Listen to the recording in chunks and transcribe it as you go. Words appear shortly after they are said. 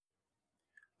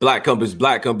Black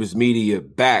Compass Media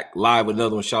back live with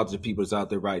another one. Shout out to the people that's out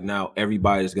there right now.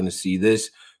 Everybody is going to see this.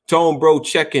 Tone Bro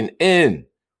checking in.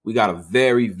 We got a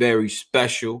very, very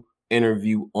special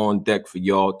interview on deck for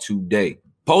y'all today.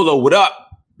 Polo, what up?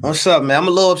 What's up, man? I'm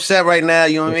a little upset right now.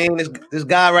 You know what I mean? This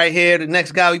guy right here, the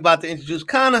next guy we about to introduce,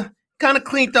 kind of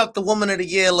cleaned up the Woman of the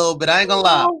Year a little bit. I ain't gonna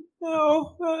lie.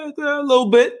 A little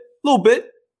bit.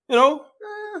 You know,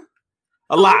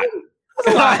 a lot.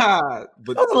 But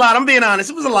it was a lot. I'm being honest.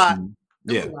 It was a lot.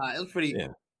 Yeah, it was pretty. Yeah.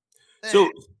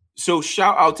 So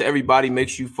shout out to everybody. Make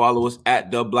sure you follow us at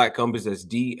the Black Compass. That's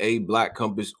DA Black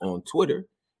Compass on Twitter.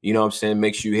 You know what I'm saying?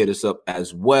 Make sure you hit us up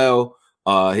as well.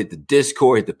 Hit the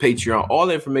Discord, hit the Patreon. All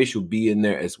the information will be in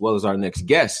there, as well as our next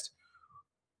guest.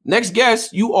 Next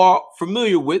guest you are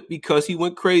familiar with because he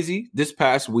went crazy this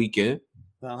past weekend.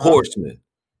 Horseman.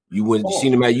 You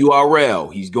seen him at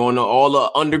URL. He's going to all the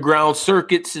underground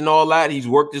circuits and all that. He's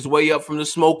worked his way up from the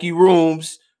smoky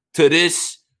rooms to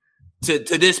this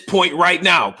point right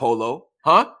now, Polo.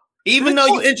 Huh? Even though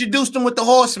you introduced him with the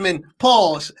Horseman,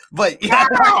 pause. But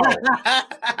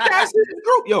that's his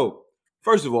group. Yo,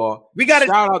 first of all, we got to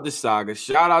shout out to Saga,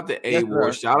 shout out to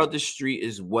A-War, shout out to Street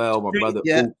as well, my brother.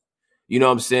 Yeah. You know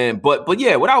what I'm saying? But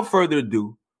yeah, without further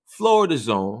ado, Florida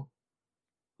Zone,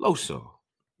 Loso,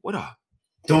 what up?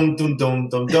 Dum dum dum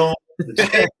dum dum.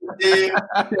 Great,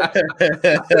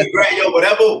 yo,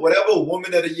 whatever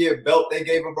Woman of the Year belt they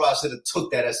gave him, bro, I should have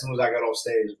took that as soon as I got on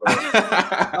stage, bro.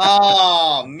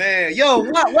 Oh man, yo,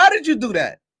 why did you do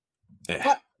that?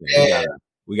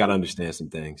 We gotta understand some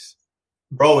things,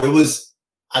 bro. It was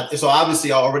so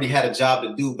obviously I already had a job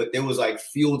to do, but there was like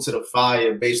fuel to the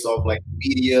fire based off like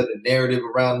media, the narrative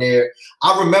around there.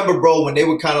 I remember, bro, when they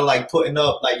were kind of like putting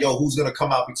up like, yo, who's gonna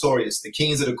come out victorious? The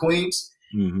Kings or the Queens?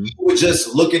 Mm-hmm. We were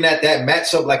just looking at that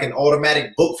matchup like an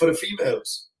automatic book for the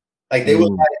females. Like they were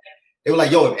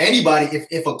like, yo, if anybody,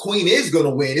 if a queen is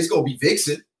gonna win, it's gonna be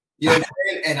Vixen. You know what I'm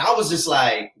saying? And I was just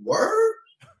like, word.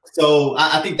 So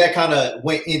I think that kind of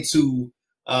went into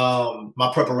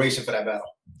my preparation for that battle.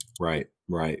 Right.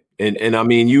 And I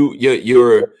mean,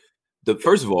 you're the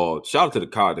first of all, shout out to the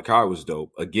card. The card was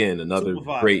dope. Again, another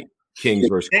great Kings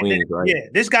versus Queens, right? Yeah,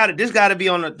 this gotta be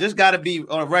on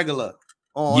a regular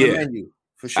on the menu.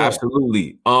 For sure.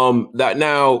 Absolutely. That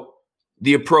now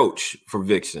the approach for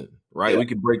Vixen, right? Yeah. We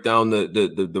could break down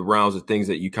the rounds of things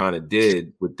that you kind of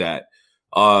did with that.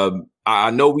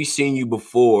 I know we seen you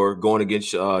before going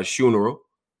against Shunero,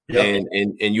 and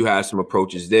you had some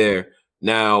approaches there.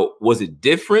 Now, was it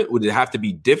different? Would it have to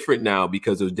be different now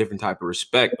because there was a different type of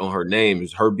respect on her name?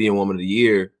 Is her being Woman of the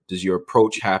Year? Does your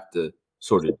approach have to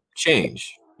sort of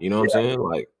change? You know what I'm saying?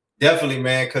 Like. Definitely,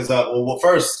 man. Because well,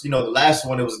 first, the last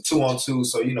one it was a 2-on-2.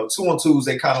 So 2-on-2s,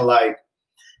 they kind of like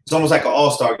it's almost like an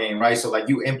all-star game, right? So like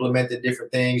you implemented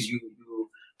different things, you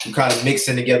kind of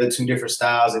mixing together two different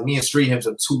styles. And me and Street Hymns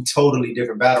are two totally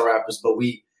different battle rappers, but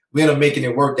we ended up making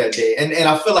it work that day. And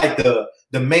I feel like the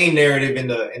main narrative in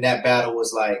that battle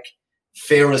was like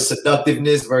Farrah's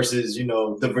seductiveness versus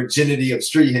the virginity of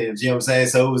Street Hymns. You know what I'm saying?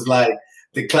 So it was like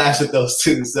the clash of those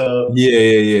two. So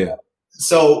yeah.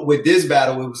 So with this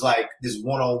battle, it was like this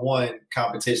one-on-one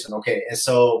competition. Okay. And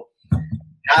so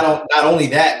not only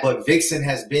that, but Vixen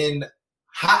has been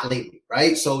hot lately,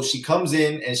 right? So she comes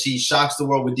in and she shocks the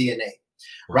world with DNA.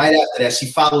 Right after that,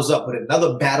 she follows up with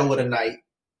another battle of the night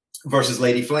versus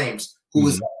Lady Flames,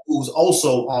 who's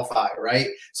also on fire, right?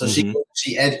 So she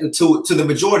edged to the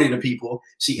majority of the people,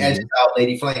 she edges out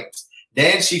Lady Flames.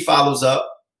 Then she follows up,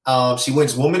 she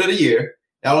wins Woman of the Year.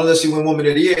 Not only does she win Woman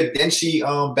of the Year, then she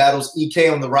battles EK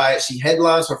on the Riot. She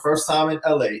headlines her first time in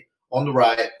LA on the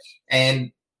Riot.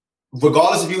 And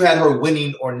regardless if you had her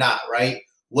winning or not, right?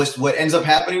 What ends up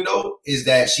happening, though, is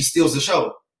that she steals the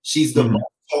show. She's the most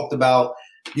talked about.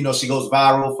 She goes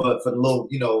viral for the little,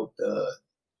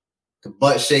 the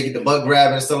butt shaking, the butt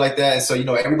grabbing and stuff like that. And so,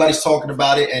 everybody's talking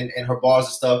about it and her bars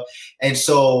and stuff. And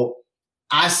so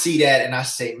I see that and I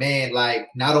say, man, like,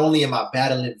 not only am I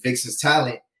battling Vixen's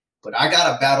talent, but I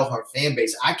got to battle her fan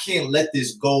base. I can't let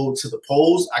this go to the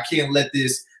polls. I can't let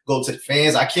this go to the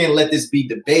fans. I can't let this be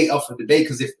up for debate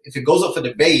because if it goes up for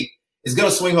debate, it's going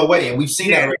to swing her way. And we've seen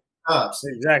that already times.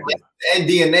 Exactly. And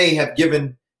DNA have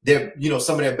given their,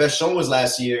 some of their best showings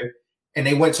last year, and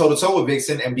they went toe-to-toe with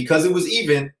Vixen. And because it was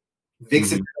even,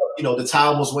 Vixen, the tie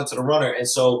almost went to the runner. And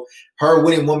so her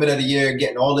winning Woman of the Year,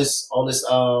 getting all this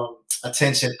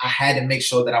attention, I had to make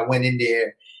sure that I went in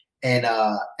there and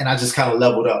I just kind of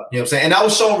leveled up. You know what I'm saying? And I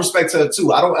was showing respect to her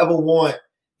too. I don't ever want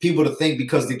people to think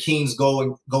because the Kings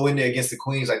go in there against the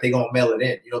Queens, like they're going to mail it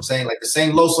in. You know what I'm saying? Like the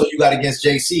same Loso you got against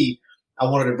JC, I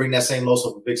wanted to bring that same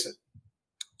Loso for Vixen.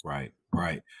 Right.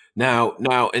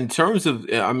 Now, in terms of,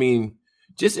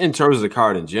 just in terms of the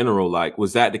card in general, like,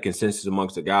 was that the consensus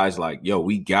amongst the guys? Like, yo,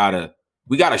 we gotta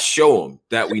show them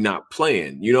that we not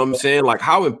playing. You know what I'm saying? Like,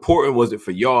 how important was it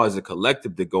for y'all as a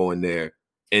collective to go in there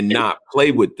and not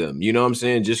play with them? You know what I'm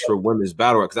saying? Just for women's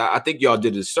battle, because I think y'all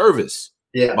did a service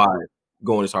by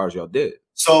going as hard as y'all did.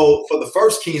 So for the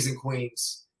first Kings and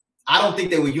Queens, I don't think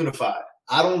they were unified.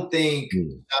 I don't think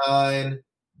John,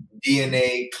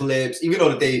 DNA, Clips, even though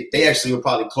that they actually were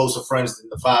probably closer friends than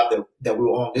the 5 that we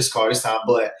were on this card this time,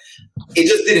 but it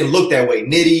just didn't look that way.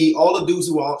 Nitty, all the dudes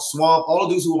who were on Swamp, all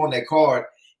the dudes who were on that card,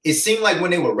 it seemed like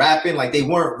when they were rapping, like they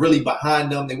weren't really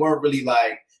behind them. They weren't really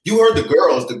like, you heard the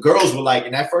girls. The girls were like,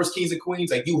 in that first Kings and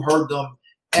Queens, like you heard them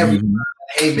every time.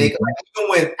 Hey, make like, even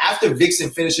when after Vixen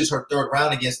finishes her 3rd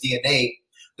round against DNA,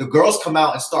 the girls come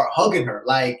out and start hugging her,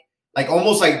 like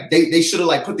almost like they should have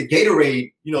like put the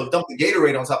Gatorade, dumped the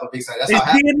Gatorade on top of Vixen. That's how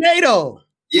it DNA though.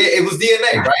 Yeah, it was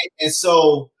DNA, right? And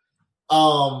so,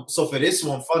 so for this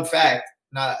one, fun fact,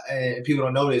 and people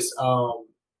don't know this,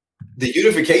 the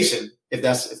unification, if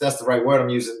that's the right word I'm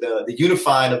using, the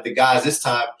unifying of the guys this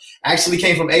time actually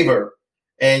came from Averb.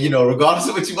 And regardless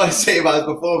of what you might say about his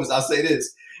performance, I'll say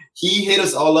this: he hit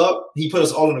us all up. He put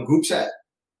us all in a group chat.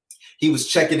 He was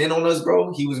checking in on us,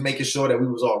 bro. He was making sure that we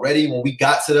was all ready. When we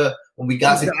got to the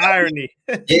Cali, irony.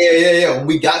 Yeah. When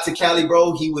we got to Cali,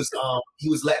 bro, he was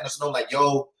letting us know, like,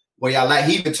 yo, where y'all at?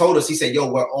 He even told us, he said,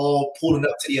 yo, we're all pulling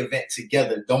up to the event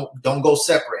together. Don't go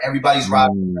separate. Everybody's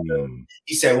riding.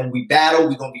 He said, when we battle,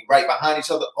 we're gonna be right behind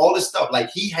each other. All this stuff. Like,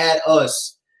 he had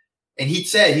us, and he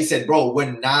said, bro,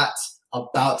 we're not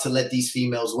about to let these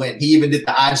females win. He even did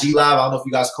the IG live. I don't know if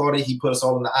you guys caught it. He put us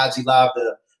all in the IG live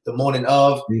the morning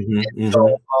of.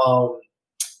 So,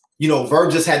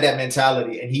 Verb just had that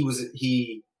mentality, and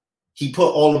he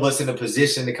put all of us in a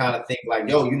position to kind of think like,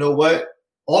 yo, you know what?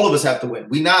 All of us have to win.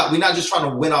 We're not just trying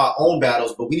to win our own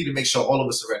battles, but we need to make sure all of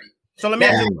us are ready. So let me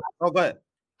ask you. Oh, go ahead.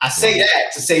 I say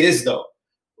that to say this though.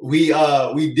 We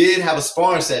did have a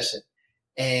sparring session,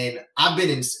 and I've been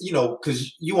in,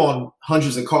 because you on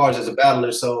hundreds of cards as a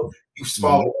battler, so you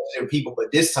spar with different people.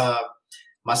 But this time,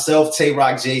 myself, Tay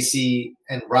Rock, JC,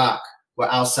 and Rock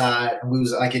were outside, and we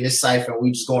was like in this cipher, and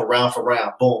we just going round for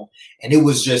round, boom. And it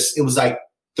was like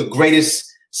the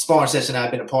greatest sparring session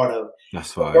I've been a part of.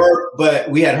 That's fine. But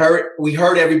we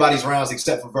heard everybody's rounds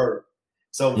except for Verb.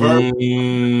 So Verb,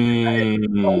 you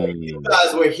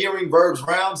guys were hearing Verb's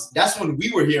rounds. That's when we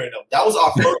were hearing them. That was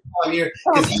our first time here.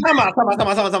 Come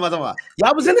on.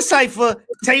 Y'all was in the cipher.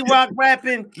 Tay Rock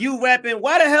rapping, you rapping.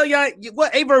 Why the hell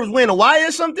what Averb's winning? A wire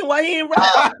or something? Why he ain't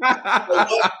rapping?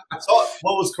 What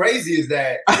was crazy is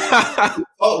that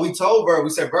we told Verb, we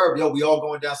said, Verb, yo, we all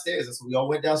going downstairs. And so we all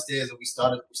went downstairs and we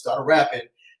started rapping.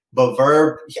 But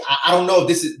Verb, I don't know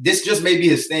if this just may be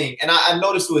his thing. And I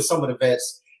noticed with some of the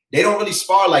vets, they don't really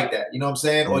spar like that, you know what I'm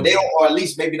saying? Or they don't, or at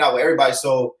least maybe not with everybody.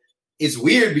 So it's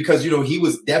weird because, he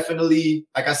was definitely,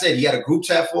 like I said, he had a group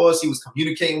chat for us. He was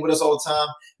communicating with us all the time,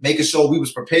 making sure we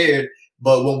was prepared.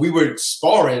 But when we were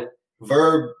sparring,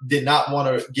 Verb did not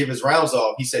want to give his rounds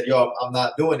off. He said, yo, I'm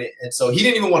not doing it. And so he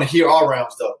didn't even want to hear our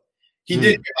rounds, though. He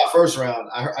did get my first round.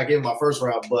 I gave him my first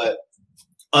round. But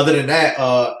other than that,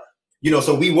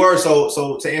 so we were,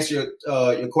 so to answer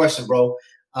your question, bro,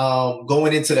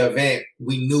 going into the event,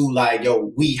 we knew like,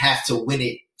 yo, we have to win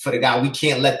it for the guy. We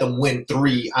can't let them win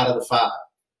 3 out of the 5.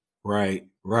 Right.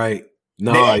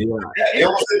 No, they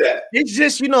almost did that. It's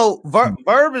just,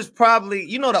 Verb is probably,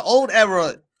 the old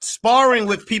era sparring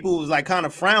with people was like kind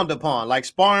of frowned upon. Like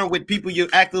sparring with people you're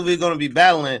actively going to be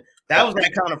battling, that was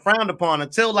like kind of frowned upon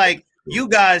until like you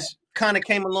guys kind of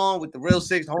came along with the Real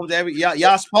Six Homes.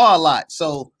 Y'all spar a lot,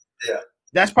 so yeah,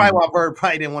 that's probably why Verb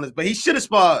probably didn't want us, but he should have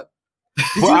sparred.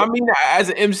 Well, I mean, as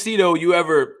an MC though,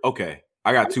 okay,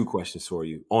 I got 2 questions for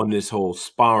you on this whole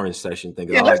sparring session thing.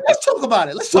 Yeah, let's talk about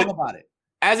it. Let's talk about it.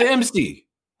 As an MC,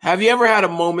 have you ever had a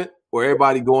moment where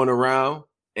everybody going around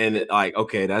and like,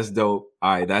 okay, that's dope.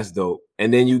 All right, that's dope.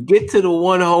 And then you get to the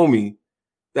one homie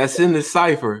that's in the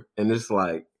cipher and it's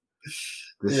like,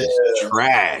 this is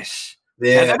trash.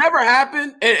 Yeah. Has it ever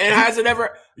happened? And has it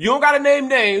ever, you don't got to name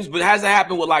names, but has it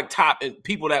happened with like top and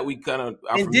people that we kind of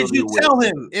are and did you tell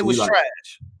him it was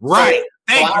trash? Right.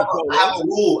 I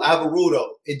have a rule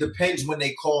though. It depends when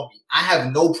they call me. I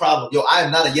have no problem. Yo, I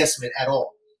am not a yes man at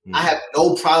all. I have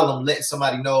no problem letting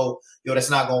somebody know, yo,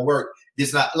 that's not going to work.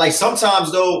 It's not like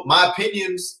sometimes though, my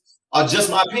opinions are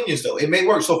just my opinions though. It may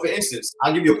work. So for instance,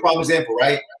 I'll give you a prime example,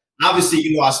 right?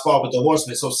 Obviously, I spar with the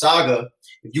Horseman. So Saga,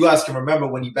 if you guys can remember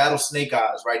when he battled Snake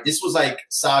Eyes, right? This was like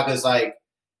Saga's like,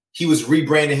 he was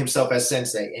rebranding himself as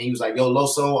Sensei. And he was like, yo,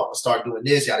 Loso, I'm going to start doing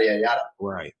this, yada, yada, yada.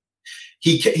 Right.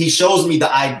 he shows me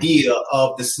the idea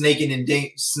of the snake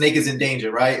is in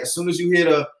danger, right? As soon as you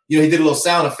hear he did a little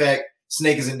sound effect,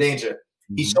 snake is in danger.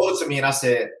 He showed it to me and I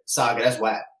said, Saga, that's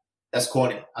whack. That's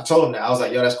corny. I told him that. I was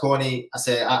like, yo, that's corny. I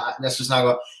said, that's just not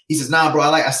going. He says, nah, bro,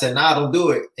 I said, nah, don't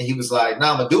do it. And he was like,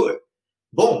 nah, I'm going to do it.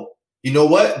 Boom. You know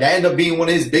what? That ended up being one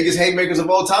of his biggest haymakers of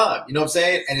all time. You know what I'm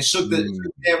saying? And it shook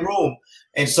the damn room.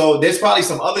 And so there's probably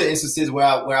some other instances where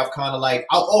I've kind of like,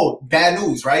 Bad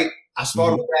News, right? I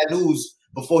started with Bad News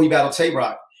before he battled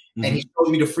Tay-Rock. And he showed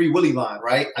me the Free Willy line,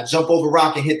 right? I jump over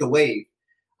Rock and hit the wave.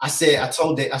 I said,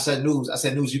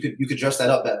 News, you could dress that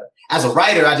up better. As a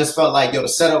writer, I just felt like, yo, the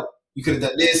setup, you could have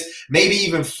done this, maybe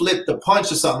even flip the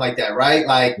punch or something like that, right?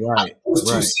 Like, it was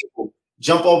too simple.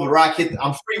 Jump over Rock,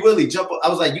 I'm Free Willy, jump. I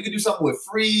was like, you could do something with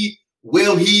Free,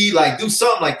 will he, like, do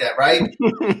something like that, right?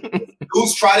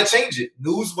 News tried to change it.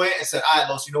 News went and said, all right,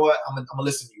 Los, you know what? I'm going to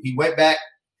listen to you. He went back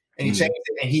and he changed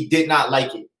it, and he did not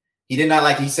like it. He did not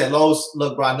like it. He said, Los,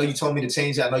 look, bro, I know you told me to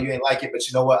change it. I know you ain't like it, but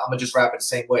you know what? I'm going to just rap it the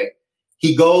same way.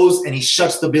 He goes and he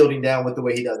shuts the building down with the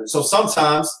way he does it. So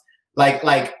sometimes,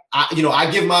 I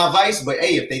give my advice, but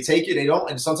hey, if they take it, they don't,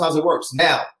 and sometimes it works.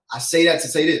 Now, I say that to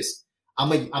say this: I'm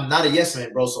not a yes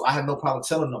man, bro. So I have no problem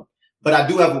telling them. But I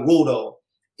do have a rule though.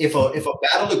 If a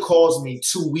battler calls me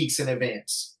 2 weeks in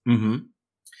advance,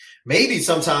 maybe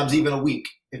sometimes even a week.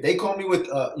 If they call me with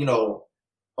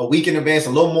a week in advance, a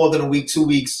little more than a week, 2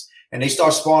 weeks, and they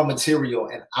start sparring material,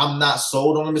 and I'm not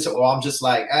sold on the material, or I'm just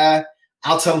like,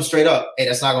 I'll tell them straight up, hey,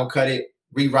 that's not gonna cut it.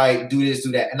 Rewrite, do this,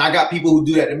 do that. And I got people who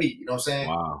do that to me. You know what I'm saying?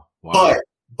 Wow.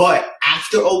 But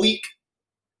after a week,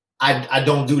 I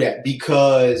don't do that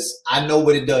because I know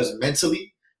what it does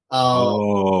mentally.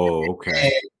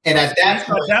 Okay. And at that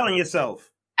point, telling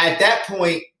yourself. At that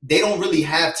point, they don't really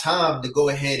have time to go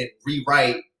ahead and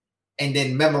rewrite and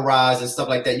then memorize and stuff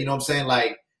like that. You know what I'm saying?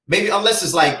 Like maybe unless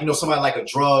it's like, somebody like a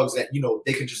drugs that,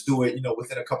 they can just do it,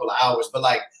 within a couple of hours. But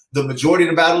like the majority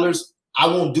of the battlers, I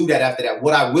won't do that after that.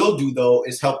 What I will do, though,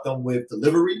 is help them with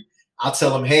delivery. I'll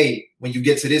tell them, hey, when you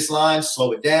get to this line,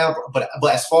 slow it down. But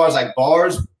as far as like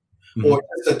bars or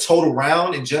just a total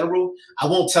round in general, I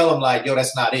won't tell them like, yo,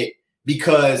 that's not it.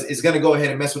 Because it's going to go ahead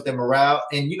and mess with their morale.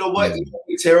 And you know what? Even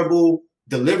with terrible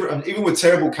delivery, even with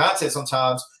terrible content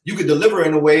sometimes, you could deliver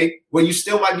in a way where you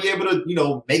still might be able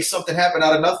to, make something happen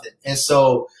out of nothing. And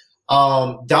so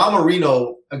Don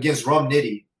Marino against Rum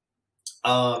Nitty,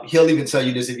 he'll even tell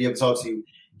you this if he ever talks to you.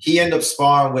 He ended up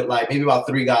sparring with like maybe about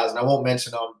 3 guys, and I won't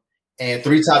mention them, and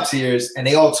 3 top tiers, and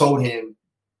they all told him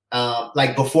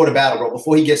like before the battle, bro,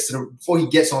 before he gets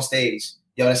on stage,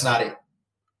 yo, that's not it.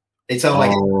 They tell him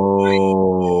like,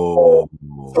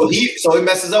 so it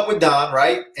messes up with Don,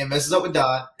 right? And messes up with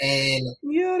Don, and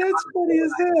yeah, that's funny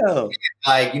as hell.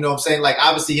 Like, you know what I'm saying? Like,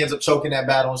 obviously he ends up choking that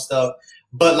battle and stuff.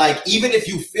 But like, even if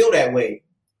you feel that way,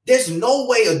 there's no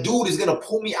way a dude is gonna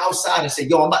pull me outside and say,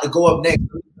 yo, I'm about to go up next.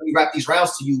 Let me wrap these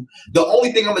rounds to you. The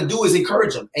only thing I'm gonna do is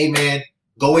encourage him. Hey man,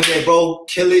 go in there, bro,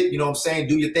 kill it. You know what I'm saying?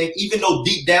 Do your thing. Even though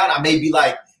deep down I may be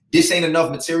like, this ain't enough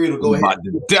material to go ahead.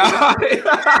 To die.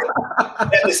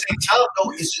 At the same time,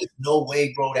 though, it's just no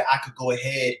way, bro, that I could go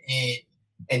ahead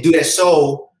and do that.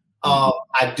 So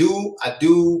I do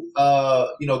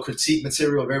critique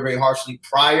material very, very harshly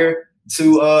prior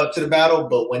to the battle.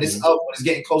 But when it's up, when it's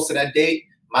getting close to that date,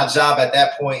 my job at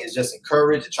that point is just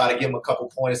encourage and try to give him a couple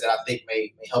points that I think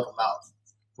may help him out.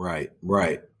 Right.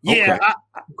 Yeah.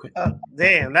 Okay.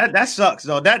 Damn, that sucks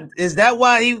though. That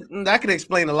why that could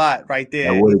explain a lot right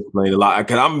there. That would explain a lot.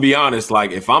 Because I'm gonna be honest,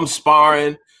 like if I'm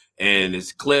sparring and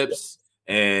it's Clips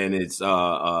and it's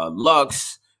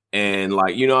Lux and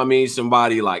like, you know what I mean,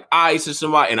 somebody like Ice or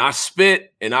somebody, and I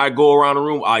spit and I go around the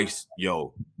room, Ice,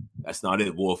 yo, that's not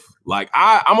it, Wolf. Like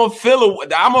I'm a feel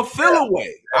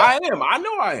away. I am. I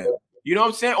know I am. You know what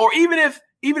I'm saying? Or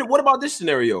even what about this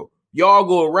scenario? Y'all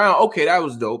go around, okay, that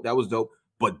was dope.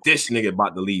 But this nigga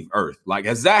about to leave Earth. Like,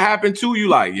 has that happened to you?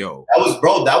 Like, yo.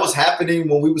 That was happening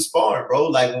when we were sparring, bro.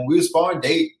 Like, when we were sparring,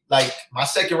 my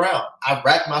second round. I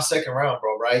racked my second round,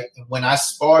 bro, right? And when I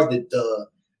sparred the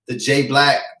J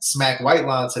Black Smack White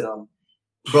line to them,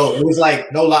 bro, it was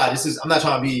like, no lie, I'm not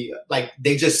trying to be, like,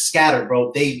 they just scattered,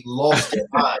 bro. They lost their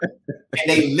mind. And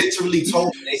they literally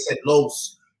told me, they said,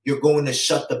 Los, you're going to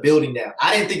shut the building down.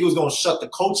 I didn't think it was going to shut the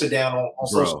culture down on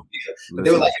social media. But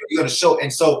they were like, you're going to show.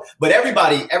 And so, but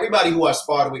everybody who I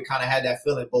sparred with kind of had that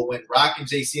feeling. But when Rock and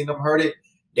JC and them heard it,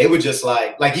 they were just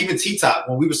like even T-Top,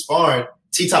 when we were sparring,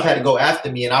 T-Top had to go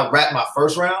after me and I wrapped my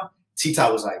first round.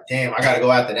 T-Top was like, damn, I got to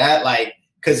go after that. Like,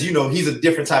 because, he's a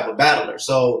different type of battler.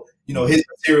 So, his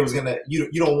material was going to,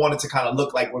 you don't want it to kind of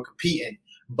look like we're competing.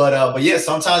 But yeah,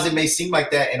 sometimes it may seem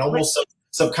like that. And almost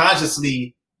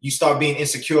subconsciously, you start being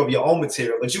insecure of your own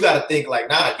material. But you got to think like,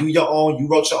 nah, you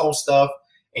wrote your own stuff,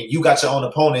 and you got your own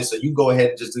opponent, so you go ahead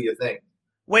and just do your thing.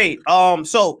 Wait,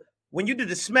 so when you did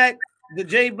the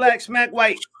Jay Black Smack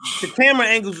White, the camera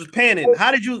angles was panning.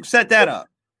 How did you set that up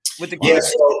with the camera? Yeah,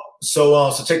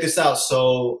 so check this out.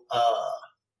 So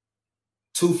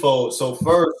twofold. So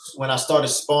first, when I started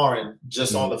sparring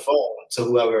just on the phone to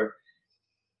whoever.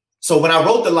 So when I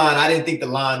wrote the line, I didn't think the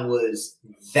line was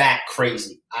that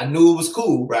crazy. I knew it was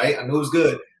cool, right? I knew it was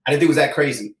good. I didn't think it was that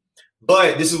crazy.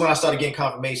 But this is when I started getting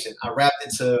confirmation. I rapped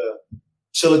it to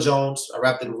Chilla Jones. I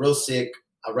rapped it to Real Sick.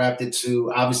 I rapped it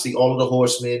to, obviously, all of the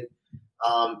Horsemen.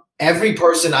 Every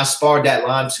person I sparred that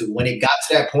line to, when it got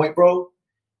to that point, bro,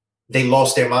 they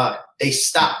lost their mind. They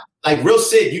stopped. Like Real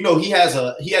Sick, you know, he had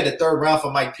the third round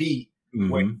for Mike P,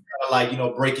 where he kind of like, you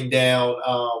know, breaking down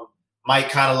Mike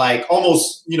kind of like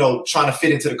almost, you know, trying to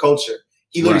fit into the culture.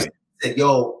 He literally said,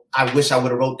 yo, I wish I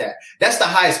would have wrote that. That's the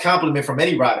highest compliment from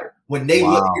any writer. When they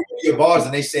look at your bars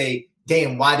and they say,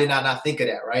 damn, why did I not think of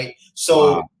that, right?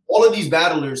 So all of these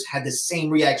battlers had the same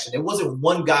reaction. There wasn't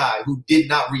one guy who did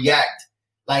not react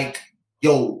like,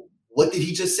 yo, what did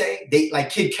he just say? They like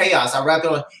Kid Chaos. I rapped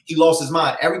on, he lost his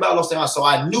mind. Everybody lost their mind. So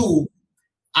I knew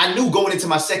going into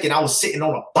my second, I was sitting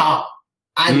on a bomb.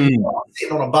 I knew I was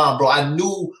sitting on a bomb, bro. I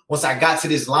knew once I got to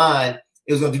this line,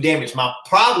 it was going to do damage. My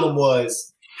problem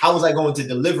was, how was I going to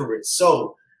deliver it?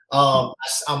 So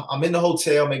I'm in the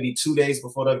hotel maybe 2 days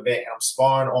before the event, and I'm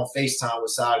sparring on FaceTime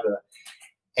with Saga.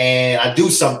 And I do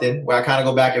something where I kind of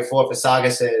go back and forth, and Saga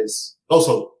says,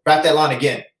 so rap that line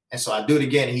again. And so I do it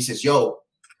again, and he says, yo,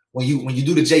 when you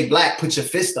do the Jay Black, put your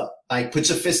fist up. Like, put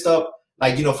your fist up,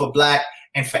 like, you know, for Black.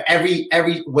 And for every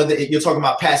whether you're talking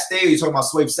about Pastel, you're talking about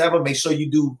Swave Sever, make sure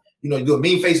you do, you know, you do a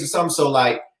mean face or something. So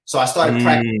I started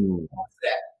practicing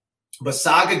that. But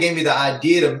Saga gave me the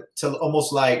idea to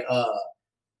almost like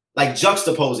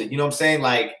juxtapose it. You know what I'm saying?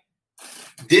 Like,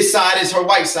 this side is her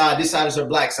white side, this side is her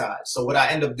black side. So what I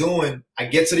end up doing, I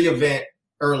get to the event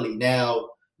early. Now,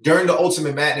 during the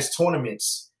Ultimate Madness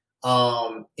tournaments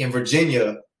in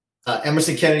Virginia,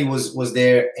 Emerson Kennedy was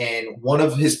there, and one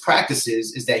of his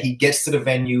practices is that he gets to the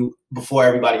venue before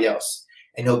everybody else,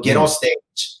 and he'll get on stage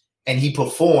and he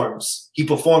performs. He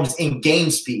performs in game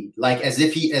speed, like as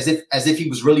if he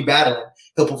was really battling.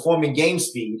 He'll perform in game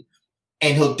speed,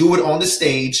 and he'll do it on the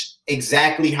stage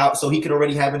exactly how, so he can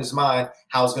already have in his mind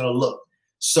how it's gonna look.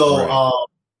 So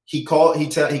he calls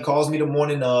me the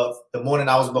morning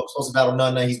I was supposed to battle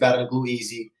Nunna. He's battling Glue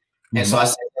Easy. And so I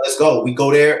said, let's go. We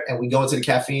go there and we go into the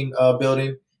caffeine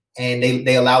building, and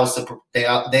they allow us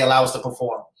to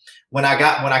perform. When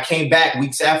I came back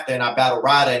weeks after and I battled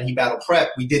Rada and he battled Prep,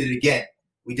 we did it again.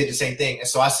 We did the same thing. And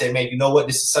so I said, man, you know what?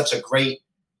 This is such a great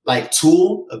like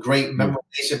tool, a great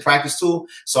memorization practice tool.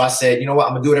 So I said, you know what?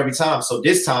 I'm gonna do it every time. So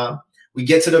this time we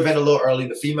get to the event a little early.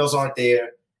 The females aren't there,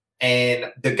 and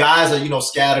the guys are, you know,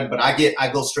 scattered. But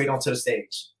I go straight onto the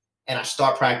stage and I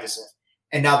start practicing.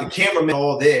 And now the cameramen are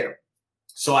all there.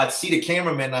 So I'd see the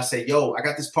cameraman and I say, yo, I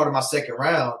got this part of my second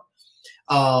round.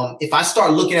 If I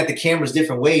start looking at the cameras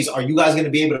different ways, are you guys going to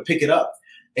be able to pick it up?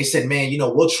 They said, man, you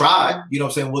know, we'll try. You know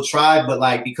what I'm saying? We'll try. But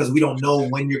like, because we don't know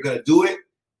when you're going to do it,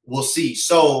 we'll see.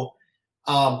 So,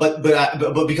 but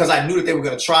because I knew that they were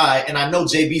going to try, and I know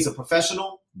JB's a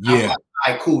professional. Yeah. I'm like,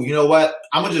 all right, cool. You know what?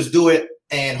 I'm going to just do it,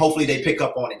 and hopefully they pick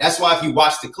up on it. That's why if you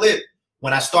watch the clip,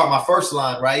 when I start my first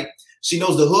line, right? She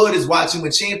knows the hood is watching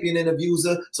when Champion interviews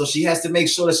her, so she has to make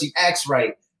sure that she acts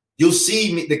right. You'll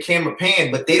see the camera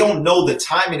pan, but they don't know the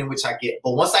timing in which I get.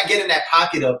 But once I get in that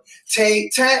pocket of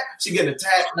tap, she get a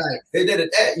tap, you know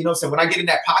what I'm saying? When I get in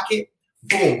that pocket,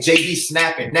 boom, JB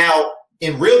snapping. Now,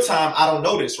 in real time, I don't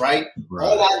know this, right?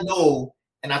 All I know,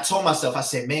 and I told myself, I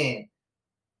said, man,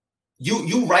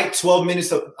 you write 12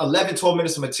 minutes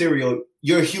of material,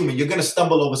 you're human. You're going to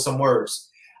stumble over some words.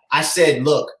 I said,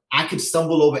 look, I could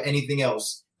stumble over anything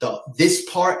else. This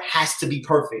part has to be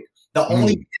perfect. The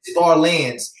only way this bar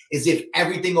lands is if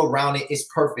everything around it is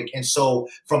perfect. And so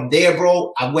from there,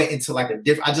 bro, I went into like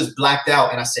I just blacked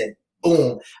out and I said,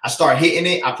 boom. I started hitting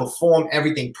it. I performed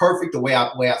everything perfect the way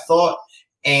I thought.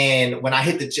 And when I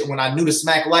knew the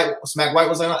Smack White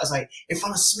was on, I was like, in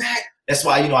front of Smack. That's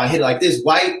why, you know, I hit it like this,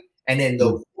 White, and then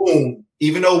the boom.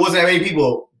 Even though it wasn't that many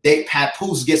people,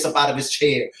 Papoose gets up out of his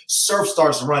chair. Surf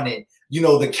starts running. You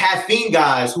know, the caffeine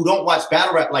guys who don't watch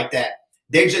battle rap like that,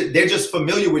 they're just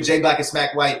familiar with Jay Black and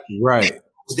Smack White. Right.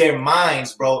 Their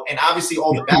minds, bro. And obviously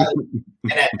all the battles.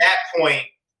 And at that point,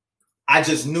 I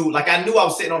just knew, like I knew I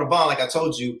was sitting on a bomb, like I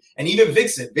told you. And even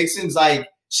Vixen's like,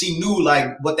 she knew like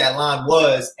what that line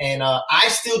was. And I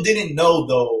still didn't know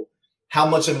though how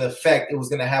much of an effect it was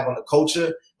gonna have on the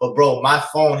culture. But bro, my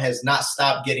phone has not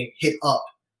stopped getting hit up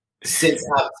since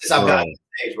I've gotten to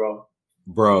stage, bro.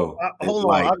 Bro, hold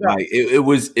on. It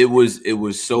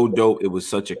was so dope. It was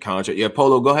such a contract. Yeah,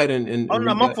 Polo, go ahead and oh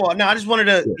no, my fault. No, I just wanted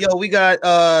to. Yo, we got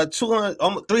 200,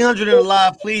 300 in the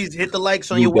live. Please hit the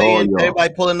likes on your way in.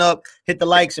 Everybody pulling up, hit the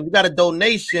likes, and we got a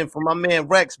donation from my man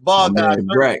Rex Bar Guy.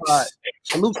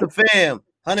 Salute the fam,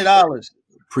 $100.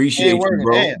 Appreciate you,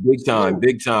 bro. Damn.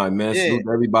 Big time, man. Yeah. Salute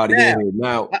everybody in here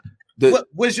now.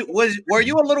 Were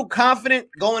you a little confident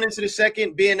going into the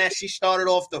second, being that she started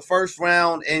off the first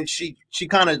round and she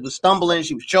kind of was stumbling,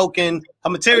 she was choking,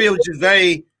 her material was just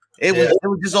it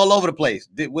was just all over the place.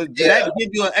 Did that give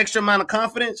you an extra amount of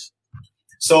confidence?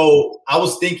 So I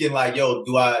was thinking like, yo,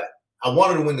 I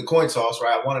wanted to win the coin toss,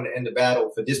 right? I wanted to end the battle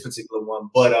for this particular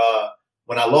one, but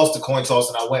when I lost the coin toss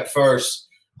and I went first,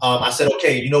 I said,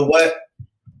 okay, you know what?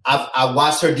 I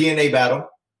watched her DNA battle.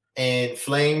 And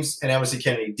Flames and Emerson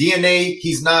Kennedy. DNA,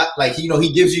 he's not like, he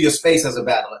gives you your space as a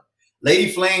battler.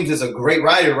 Lady Flames is a great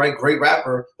writer, right? Great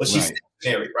rapper, but she's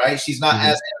stationary, right? She's not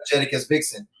as energetic as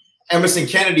Vixen. Emerson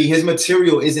Kennedy, his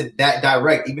material isn't that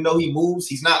direct. Even though he moves,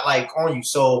 he's not like on you.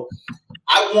 So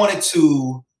I wanted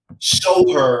to show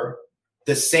her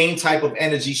the same type of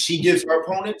energy she gives her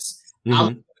opponents. I'm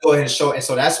going to go ahead and show it. And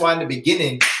so that's why in the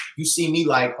beginning, you see me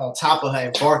like on top of her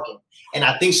and barking. And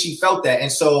I think she felt that.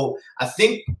 And so I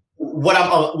think what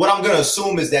I'm going to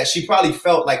assume is that she probably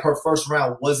felt like her first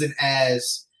round wasn't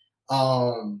as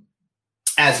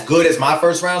good as my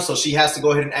first round. So she has to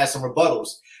go ahead and add some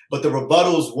rebuttals. But the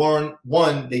rebuttals weren't,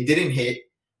 one, they didn't hit.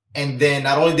 And then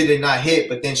not only did it not hit,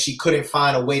 but then she couldn't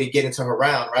find a way to get into her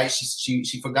round, right?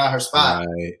 She forgot her spot.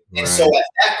 And so at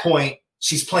that point,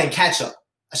 she's playing catch up.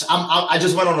 I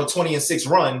just went on a 20-6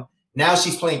 run. Now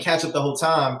she's playing catch up the whole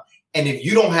time. And if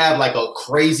you don't have like a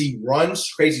crazy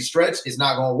stretch, it's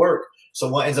not going to work. So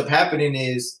what ends up happening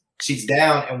is she's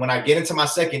down. And when I get into my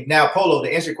second, now Polo,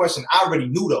 to answer your question, I already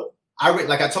knew though.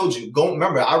 Like I told you,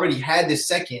 remember, I already had this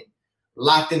second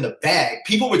locked in the bag.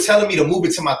 People were telling me to move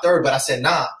it to my third, but I said,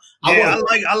 nah.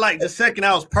 I like the second.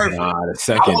 That was perfect. The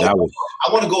second, I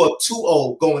want to go up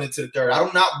 2-0 going into the third. I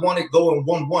do not want to go in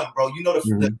 1-1, bro. You know, the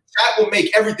chat will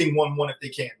make everything 1-1 if they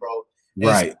can, bro.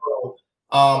 Right. So,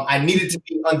 I needed to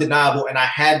be undeniable, and I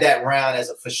had that round as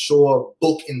a for sure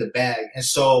book in the bag. And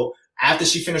so after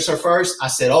she finished her first, I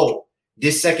said, oh,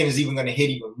 this second is even going to hit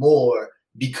even more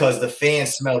because the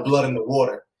fans smell blood in the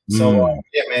water. So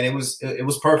yeah, man, it was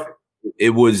perfect.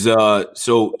 It was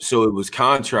so it was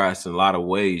contrast in a lot of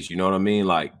ways. You know what I mean?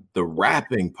 Like the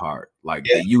rapping part, like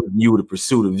you the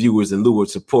pursuit of viewers and lure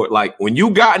support. Like when you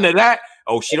got into that,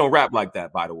 oh, she don't rap like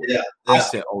that, by the way. I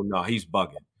said, oh no, he's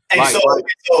bugging. And like,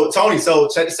 so Tony, so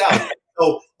check this out.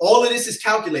 So all of this is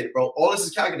calculated, bro. All this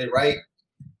is calculated, right?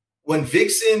 When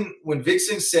Vixen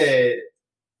said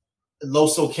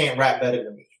Loso can't rap better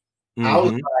than me, I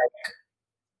was like,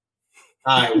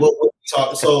 all right, what we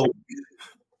talk? So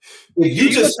if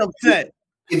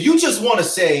you just want to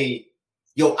say,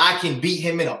 yo, I can beat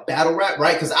him in a battle rap,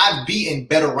 right? Because I've beaten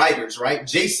better writers, right?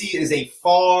 JC is a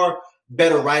far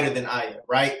better writer than I am,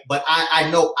 right? But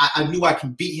I knew I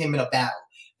can beat him in a battle.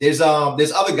 There's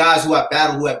other guys who have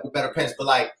battled who have better pens, but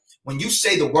like when you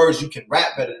say the words, you can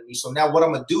rap better than me. So now what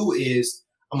I'm gonna do is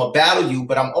I'm gonna battle you,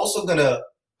 but I'm also gonna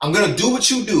do what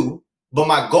you do. But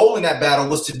my goal in that battle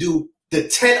was to do the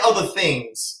 10 other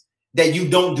things that you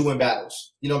don't do in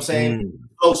battles. You know what I'm saying?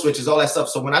 Flow switches, all that stuff.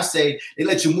 So when I say they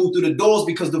let you move through the doors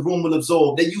because the room will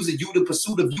absorb, they using you the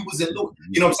pursuit of viewers and look.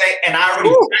 You know what I'm saying? And I already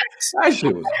practiced. That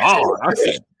shit was hard.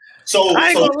 So I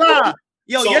ain't gonna lie.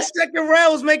 Yo, your second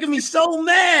round was making me so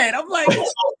mad. I'm like,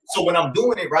 so when I'm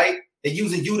doing it, right, they're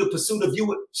using you the pursuit of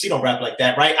you. She don't rap like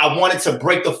that, right? I wanted to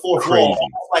break the fourth wall,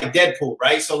 like Deadpool,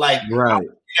 right? So like, I'm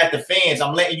at the fans,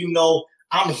 I'm letting you know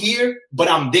I'm here, but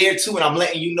I'm there too, and I'm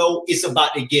letting you know it's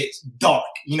about to get dark.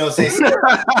 You know what I'm saying? You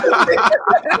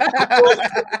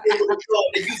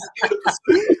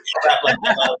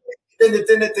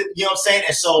know what I'm saying?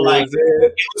 And so like,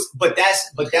 but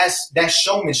that's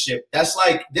showmanship. That's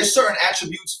like, there's certain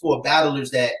attributes for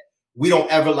battlers that we don't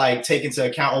ever like take into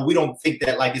account, or we don't think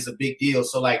that like it's a big deal.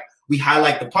 So like we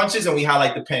highlight the punches and we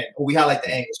highlight the pen, or we highlight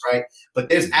the angles, right? But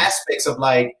there's aspects of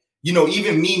like, you know,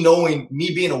 even me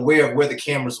being aware of where the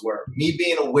cameras were, me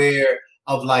being aware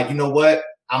of like, you know what,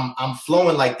 I'm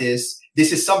flowing like this.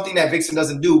 This is something that Vixen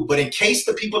doesn't do. But in case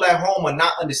the people at home are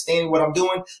not understanding what I'm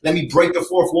doing, let me break the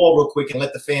fourth wall real quick and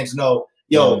let the fans know,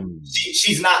 yo,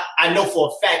 she's not, I know for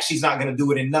a fact she's not going to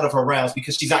do it in none of her rounds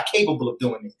because she's not capable of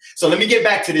doing it. So let me get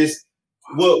back to this.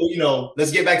 Well, you know,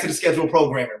 let's get back to the scheduled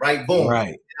programming, right? Boom.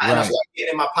 Right. And I started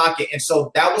getting in my pocket. And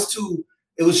so that was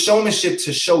it was showmanship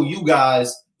to show you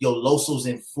guys, yo, Loso's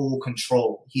in full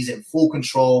control. He's in full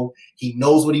control. He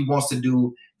knows what he wants to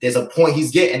do. there's a point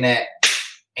he's getting at,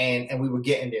 and we were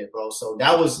getting there, bro. So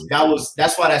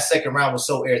that's why that second round was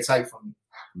so airtight for me.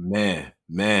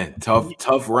 Man,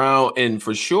 tough round, and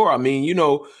for sure. I mean, you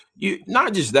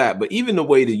not just that, but even the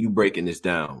way that you breaking this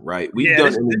down, right? We've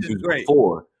done interviews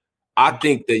before. I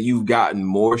think that you've gotten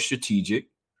more strategic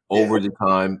over the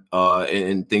time,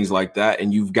 and things like that,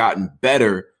 and you've gotten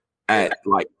better at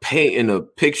like painting a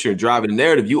picture, driving a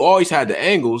narrative. You always had the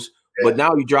angles, but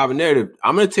now you drive a narrative.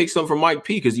 I'm gonna take something from Mike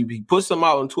P because he put something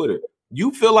out on Twitter.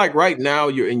 You feel like right now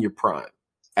you're in your prime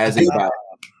as a guy.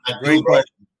 I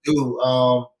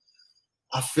do.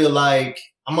 I feel like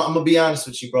I'm gonna be honest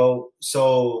with you, bro.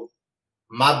 So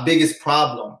my biggest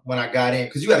problem when I got in,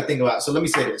 because you got to think about it. So let me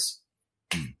say this,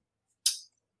 and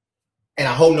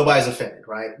I hope nobody's offended,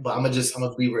 right? But I'm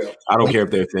gonna be real. I don't care if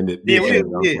they're offended.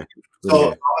 So I'm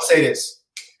gonna say this: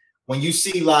 when you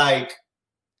see like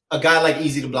a guy like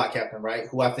Easy the Block Captain, right,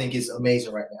 who I think is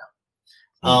amazing right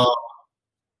now,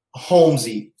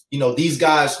 Holmesy, these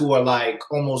guys who are like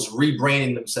almost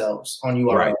rebranding themselves on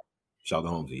URL. Right. Shout out to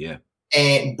Holmesy, yeah.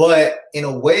 But in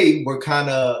a way, we're kind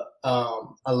of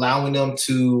allowing them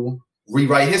to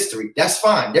rewrite history. That's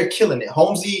fine. They're killing it.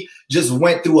 Holmesy just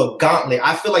went through a gauntlet.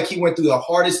 I feel like he went through the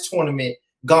hardest tournament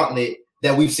gauntlet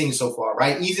that we've seen so far,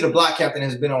 right? Easy the Block Captain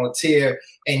has been on a tear,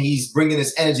 and he's bringing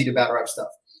this energy to battle rap stuff.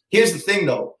 Here's the thing,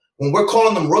 though. When we're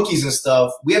calling them rookies and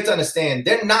stuff, we have to understand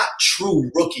they're not true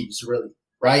rookies, really,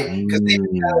 right? Because they've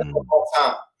been at it for a long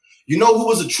time. You know who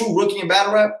was a true rookie in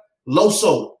battle rap?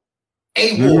 Loso.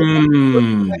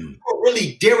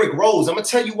 Really Derrick Rose. I'm gonna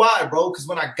tell you why, bro. Because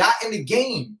when I got in the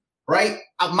game, right,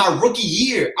 my rookie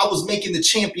year, I was making the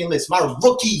champion list. My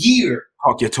rookie year,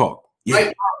 talk your talk, yeah. Right?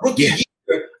 My rookie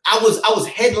year, I was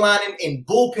headlining in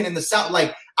bullpen in the South.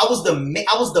 Like I was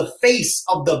the face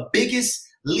of the biggest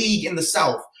league in the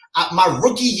South. My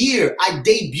rookie year, I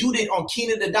debuted on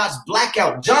Keena the Dot's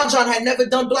Blackout. John had never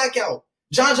done Blackout.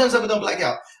 John's never done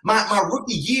Blackout. My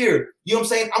rookie year, you know what I'm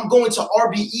saying? I'm going to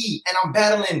RBE and I'm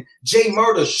battling Jay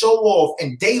Murder, Show Off,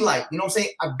 and Daylight. You know what I'm saying?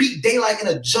 I beat Daylight in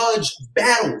a judge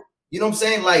battle. You know what I'm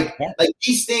saying? Like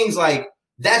these things, like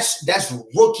that's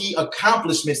rookie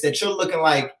accomplishments that you're looking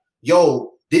like,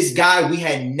 yo, this guy we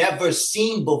had never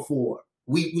seen before.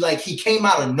 He came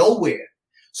out of nowhere.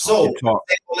 So all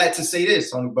that to say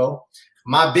this, bro.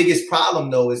 My biggest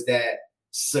problem though is that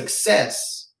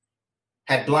success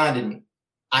had blinded me.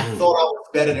 I thought I was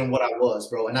better than what I was,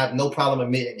 bro, and I have no problem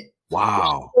admitting it.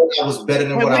 Wow. I was better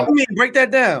than what I was. Break that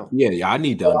down. Yeah, I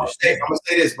need to understand. I'm gonna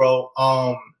say this, bro.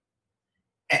 I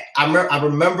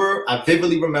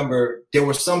vividly remember there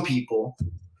were some people.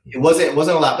 It wasn't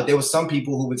a lot, but there were some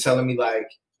people who were telling me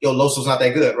like, "Yo, Loso's not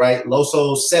that good, right?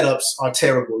 Loso's setups are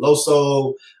terrible.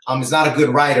 Loso is not a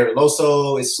good writer.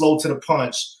 Loso is slow to the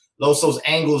punch. Loso's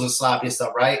angles are sloppy and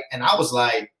stuff, right?" And I was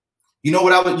like, you know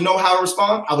how I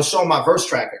respond? I would show him my verse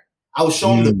tracker. I would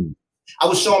show him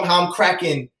how I'm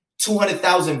cracking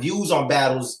 200,000 views on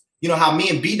battles. You know how me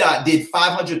and B-Dot did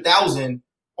 500,000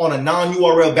 on a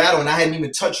non-URL battle, and I hadn't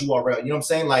even touched URL. You know what I'm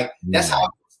saying? Like that's how I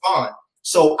would respond.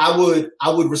 So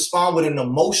I would respond with an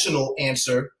emotional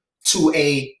answer to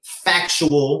a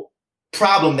factual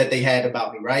problem that they had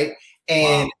about me, right?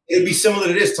 And it'd be similar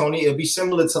to this, Tony. It'd be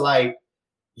similar to like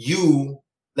you.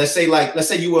 Let's say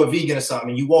you were a vegan or something,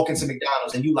 and you walk into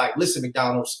McDonald's and you like, listen,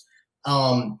 McDonald's,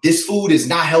 this food is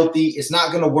not healthy. It's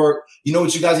not going to work. You know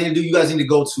what you guys need to do? You guys need to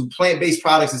go to plant-based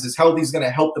products. This is healthy. It's going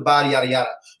to help the body, yada, yada.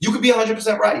 You could be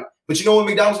 100% right. But you know what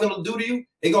McDonald's going to do to you?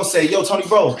 They're going to say, yo, Tony,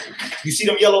 bro, you see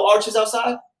them yellow arches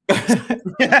outside?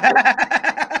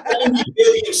 Only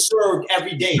billion served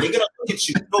every day. They're going to look at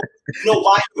you. You know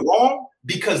why you're wrong?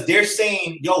 Because they're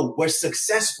saying, yo, we're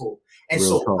successful. And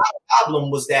real so talk. My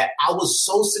problem was that I was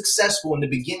so successful in the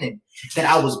beginning that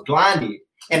I was blinded,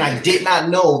 and I did not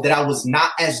know that I was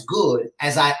not as good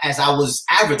as I was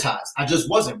advertised. I just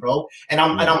wasn't, bro. And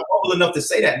I'm humble enough to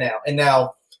say that now. And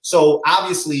now, so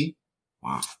obviously,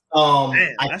 man,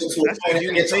 I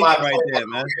get to my right there,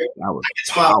 man.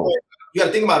 You got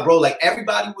to think about it, bro. Like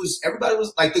everybody was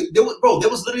like, there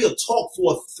was literally a talk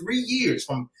for 3 years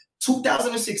from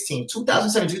 2016,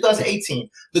 2017, 2018.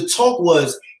 The talk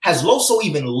was, has Loso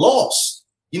even lost?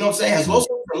 You know what I'm saying? Has Loso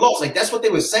even lost? Like, that's what they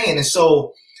were saying. And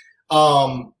so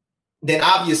then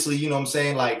obviously, you know what I'm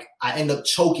saying? Like, I end up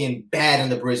choking bad in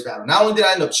the bridge battle. Not only did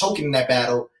I end up choking in that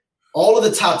battle, all of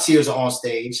the top tiers are on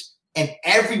stage. And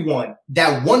everyone,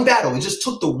 that one battle, it just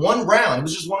took the one round. It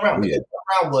was just one round. Yeah. The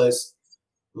one round was,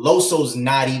 Loso's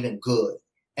not even good.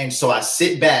 And so I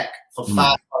sit back for 5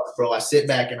 months, bro. I sit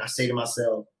back and I say to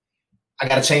myself, I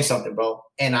got to change something, bro.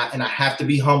 And I have to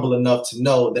be humble enough to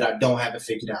know that I don't have it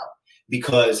figured out,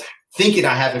 because thinking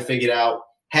I have it figured out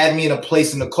had me in a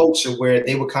place in the culture where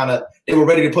they were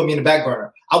ready to put me in the back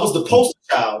burner. I was the poster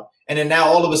child, and then now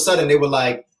all of a sudden they were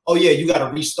like, "Oh yeah, you got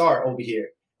to restart over here."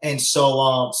 And so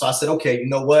I said, "Okay, you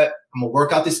know what? I'm gonna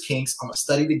work out these kinks. I'm gonna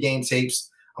study the game tapes.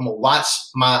 I'm gonna watch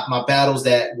my battles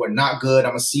that were not good.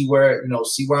 I'm gonna see where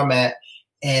I'm at,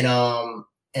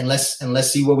 and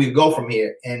let's see where we go from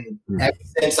here." And ever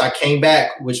since I came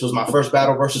back, which was my first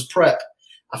battle versus Prep,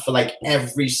 I feel like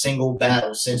every single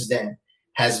battle since then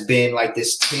has been like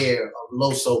this tear of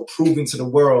Loso proving to the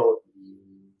world,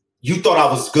 you thought I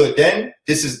was good then.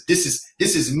 This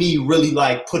is me really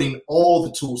like putting all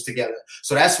the tools together.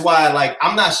 So that's why like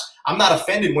I'm not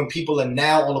offended when people are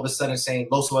now all of a sudden saying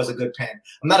Loso has a good pen.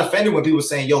 I'm not offended when people are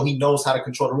saying, yo, he knows how to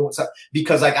control the room,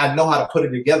 because like I know how to put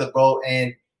it together, bro.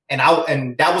 And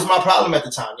that was my problem at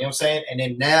the time. You know what I'm saying? And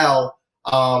then now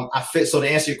I fit. So to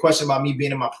answer your question about me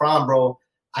being in my prime, bro,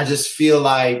 I just feel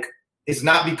like it's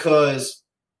not because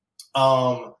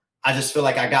I just feel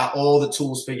like I got all the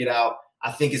tools figured out.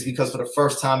 I think it's because for the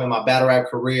first time in my battle rap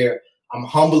career, I'm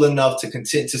humble enough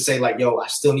to say like, yo, I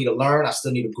still need to learn. I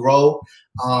still need to grow.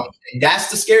 And that's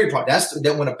the scary part. That's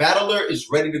that when a battler is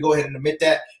ready to go ahead and admit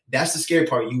that, that's the scary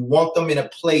part. You want them in a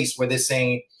place where they're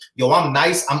saying, yo, I'm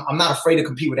nice. I'm not afraid to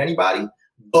compete with anybody,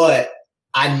 but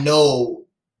I know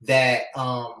that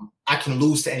I can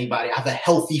lose to anybody. I have a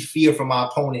healthy fear for my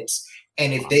opponents.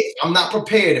 And if I'm not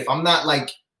prepared, if I'm not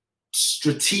like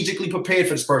strategically prepared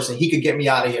for this person, he could get me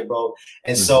out of here, bro.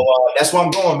 And so that's where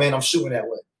I'm going, man. I'm shooting that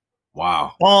way.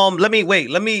 Wow.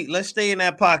 Let's stay in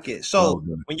that pocket. So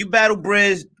when you battle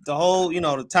Briz, the whole,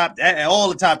 all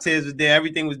the top tiers was there,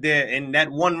 everything was there in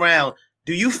that one round.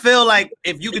 Do you feel like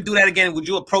if you could do that again, would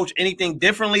you approach anything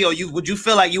differently, or would you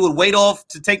feel like you would wait off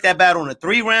to take that battle in a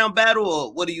 3-round battle,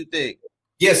 or what do you think?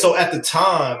 Yeah, so at the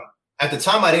time I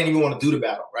didn't even want to do the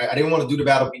battle, right? I didn't want to do the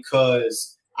battle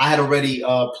because I had already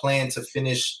planned to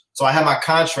finish. So I had my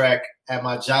contract at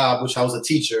my job, which I was a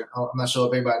teacher. I'm not sure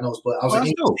if everybody knows, but I was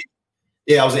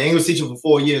I was an English teacher for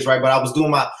 4 years, right? But I was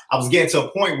getting to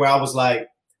a point where I was like,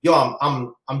 yo,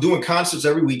 I'm doing concerts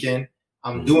every weekend.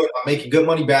 I'm making good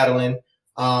money battling,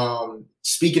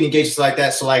 speaking engagements like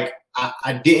that. So like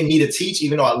I didn't need to teach,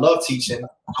 even though I love teaching.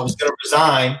 I was gonna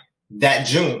resign that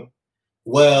June.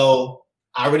 Well,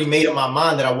 I already made up my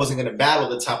mind that I wasn't gonna battle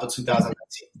the top of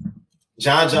 2019.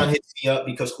 John hits me up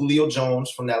because Julio Jones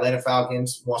from the Atlanta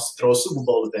Falcons wants to throw a Super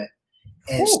Bowl event.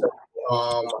 And so,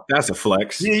 that's a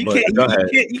flex. Yeah,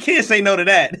 you can't say no to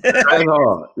that. That's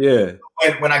hard. Yeah.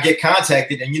 When I get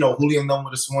contacted, and Julio known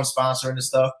with a sworn sponsor and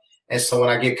stuff, and so when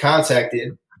I get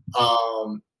contacted,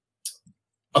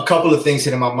 a couple of things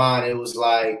hit in my mind. It was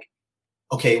like,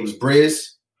 okay, it was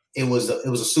Briz. It was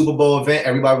a Super Bowl event.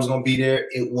 Everybody was gonna be there.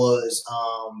 It was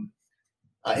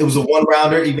a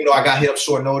 1-rounder, even though I got hit up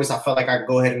short notice. I felt like I could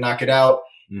go ahead and knock it out.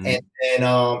 And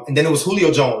then it was Julio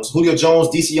Jones,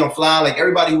 DC Young Fly, like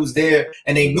everybody who was there,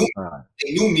 and they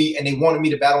knew me, and they wanted me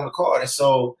to battle on the card. And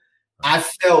so I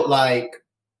felt like,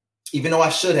 even though I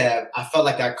should have, I felt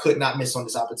like I could not miss on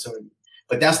this opportunity.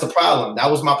 But that's the problem.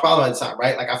 That was my problem at the time,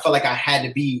 right? Like I felt like I had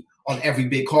to be on every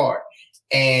big card,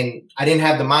 and I didn't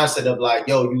have the mindset of like,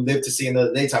 yo, you live to see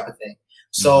another day type of thing.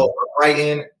 So right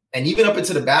in. And even up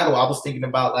into the battle, I was thinking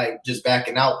about like just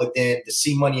backing out, but then the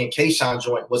C Money and K-Shine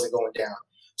joint wasn't going down.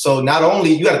 So not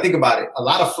only, you got to think about it, a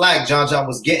lot of flack John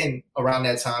was getting around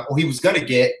that time, or he was going to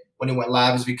get when he went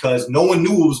live, is because no one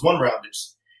knew it was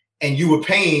 1-rounders. And you were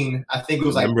paying, I think it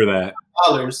was like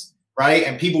 $5, right?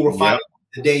 And people were finding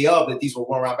the day of that these were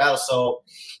 1-round battles. So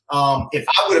if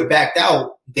I would have backed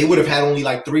out, they would have had only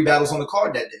like 3 battles on the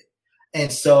card that day.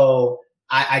 And so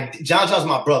John's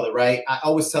my brother, right? I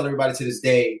always tell everybody to this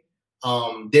day,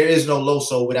 there is no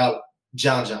Loso without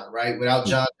John, right? Without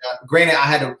John. Granted,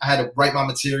 I had to write my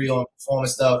material and perform and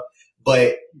stuff,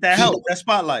 but that helped. That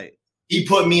spotlight. He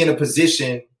put me in a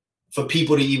position for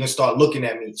people to even start looking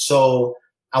at me. So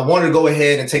I wanted to go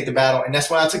ahead and take the battle, and that's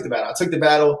why I took the battle. I took the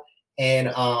battle,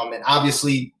 and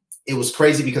obviously it was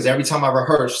crazy because every time I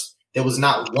rehearsed, there was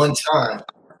not one time.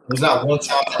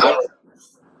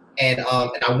 And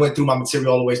I went through my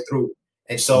material all the way through.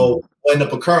 And so what ended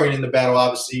up occurring in the battle,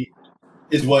 obviously,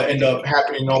 is what ended up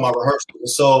happening in all my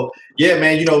rehearsals. So, yeah,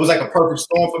 man, it was like a perfect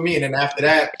storm for me. And then after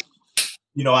that,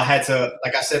 I had to,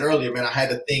 like I said earlier, man, I had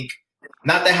to think,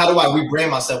 not that how do I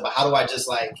rebrand myself, but how do I just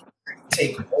like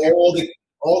take all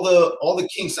the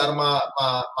kinks out of my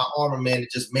armor, man, and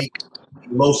just make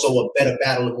Loso a better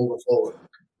battler moving forward.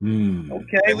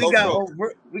 Okay, we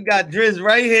got Driz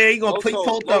right here. He gonna put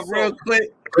post up real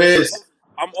quick. Driz,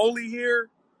 I'm only here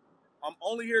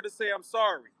to say I'm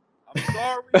sorry. I'm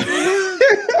sorry.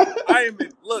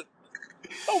 Look,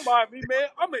 don't mind me, man.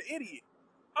 I'm an idiot,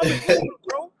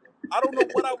 bro. I don't know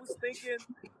what I was thinking.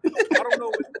 I don't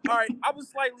know. All right, I was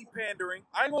slightly pandering.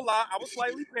 I ain't gonna lie, I was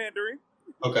slightly pandering.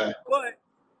 Okay. But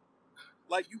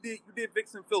like you did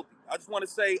Vixen filthy. I just want to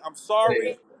say I'm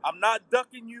sorry. I'm not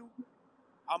ducking you.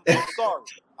 I'm sorry.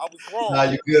 I was wrong. Nah,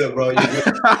 you good, bro. You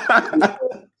good.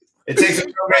 It takes a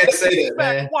real man to say that,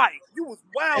 man. White, you was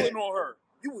wilding on her.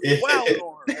 You was wilding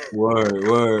on her.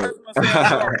 Word. I'm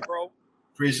sorry, bro.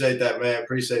 Appreciate that, man.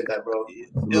 Appreciate that, bro.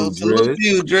 Yo, salute to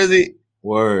you, Drizzy.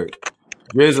 Word.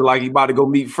 Drizzy like he about to go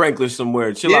meet Franklin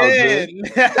somewhere. Chill out, Drizzy.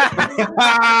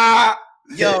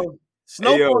 Yo,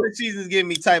 snowboarding season's getting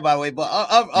me tight, by the way. But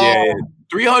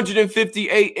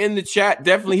 358 in the chat.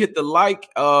 Definitely hit the like.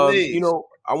 You know,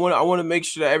 I want to make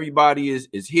sure that everybody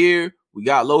is here. We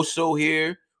got Loso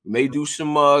here. We may do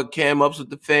some cam ups with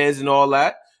the fans and all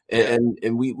that,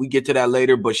 and we get to that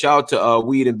later. But shout out to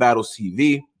Weed and Battles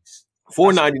TV,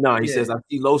 $4.99. He says, "I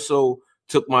see Loso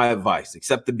took my advice,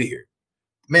 except the beard."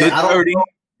 Man, Good I don't 30. know.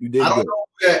 You did I don't good.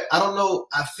 know. I don't know.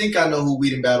 I think I know who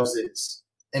Weed and Battles is,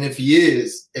 and if he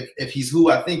is, if he's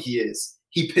who I think he is,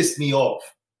 he pissed me off.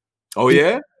 Oh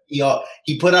yeah.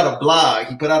 He put out a blog.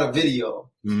 He put out a video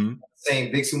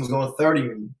saying Vixen was going to 30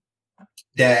 me.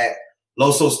 That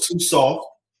Loso's too soft.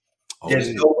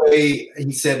 There's no way.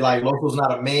 He said like Loso's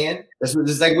not a man. That's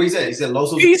exactly what he said. He said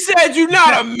Loso's. He said you're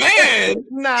not a man.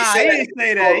 Nah, he didn't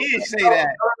say that. He didn't say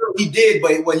that. He did,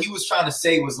 but what he was trying to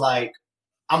say was like,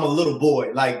 I'm a little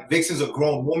boy. Like Vixen's a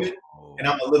grown woman, and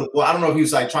I'm a little boy. I don't know if he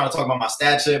was like trying to talk about my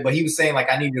stature, but he was saying like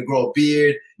I need to grow a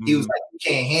beard. He was like, you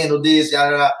can't handle this,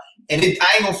 yada yada. And I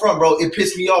ain't gonna front, bro. It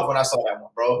pissed me off when I saw that one,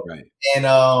 bro. Right.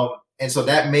 And so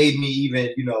that made me even,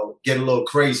 get a little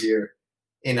crazier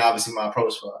in obviously my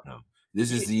approach for it.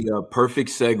 This is the perfect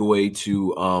segue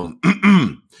to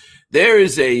there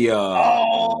is a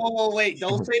oh wait,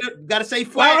 don't say that. Gotta say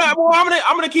flat. Well,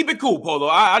 I'm gonna keep it cool, Polo.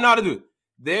 I know how to do it.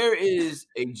 There is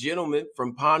a gentleman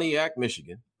from Pontiac,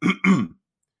 Michigan,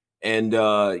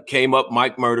 and came up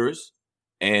Mike Murderers,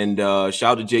 and shout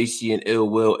out to JC and Ill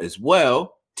Will as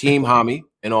well, Team Hami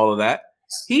and all of that.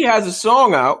 He has a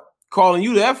song out calling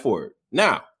you the F word.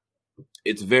 Now,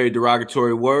 it's a very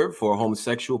derogatory word for a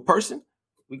homosexual person.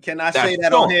 We cannot say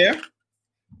that on here.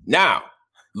 Now,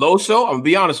 Loso, I'm gonna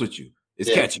be honest with you.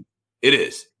 It's catchy. It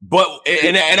is. But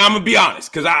and I'm gonna be honest,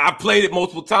 because I played it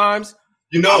multiple times.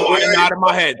 I'm nodding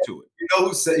my head to it.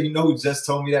 You know who just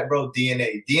told me that, bro?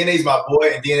 DNA. DNA's my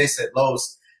boy, and DNA said,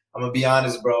 Los, I'm gonna be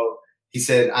honest, bro. He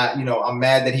said, I'm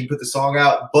mad that he put the song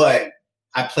out, but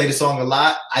I play the song a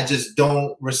lot. I just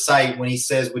don't recite when he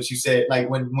says what you said. Like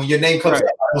when your name comes up,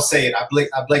 I don't say it. I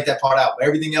blank that part out. But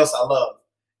everything else I love.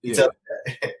 He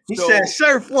said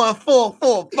surf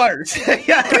 144 first.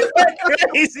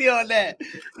 Crazy on that.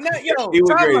 Now,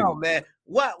 time out, man.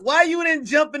 Why you didn't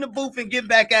jump in the booth and get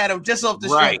back at him just off the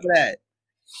strength of that?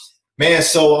 Man,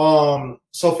 so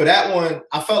for that one,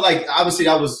 I felt like obviously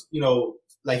I was,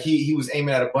 like he was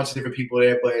aiming at a bunch of different people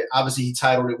there, but obviously he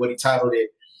titled it what he titled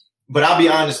it. But I'll be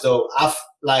honest though,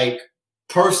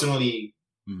 personally,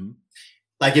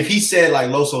 like if he said like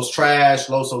Loso's trash,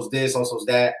 Loso's this, Loso's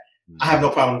that, I have no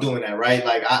problem doing that, right?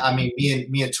 Like I mean,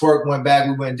 me and Twerk went back,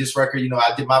 we went this record,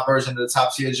 I did my version of the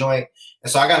Top Tier joint,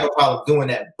 and so I got no problem doing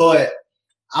that. But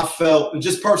I felt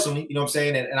just personally, you know what I'm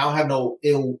saying, and I don't have no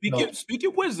ill. Speak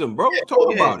your wisdom, bro.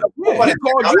 Talk about it. He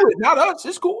called you it, not us.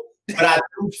 It's cool. But I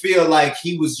do feel like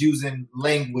he was using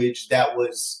language that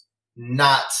was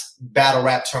not battle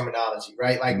rap terminology,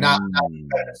 right? Like not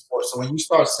competitive sports. So when you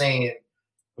start saying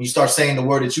the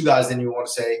word that you guys didn't even want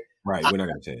to say, right? We're not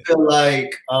gonna say it. I feel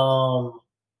like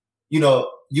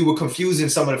you were confusing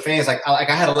some of the fans. Like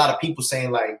I had a lot of people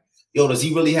saying like, "Yo, does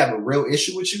he really have a real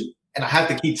issue with you?" And I have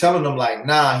to keep telling them like,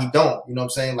 "Nah, he don't." You know what I'm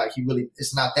saying? Like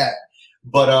it's not that.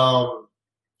 But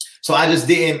so I just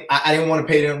didn't want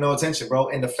to pay them no attention, bro.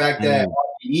 And the fact that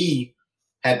RBE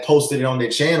had posted it on their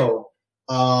channel,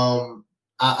 I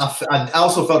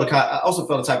also felt a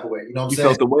type of way. You know what I'm saying?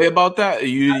 You felt the way about that?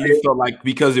 You felt like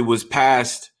because it was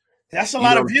past. That's a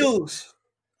lot of views.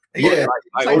 Yeah.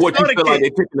 Or what you feel like they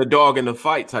picking the dog in the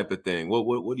fight type of thing.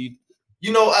 What do you?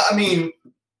 I mean,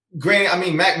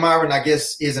 Mac Myron, I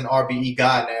guess, is an RBE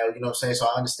guy now. You know what I'm saying? So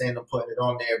I understand them putting it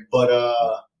on there, but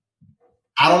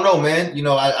I don't know, man.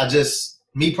 I just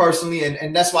me personally,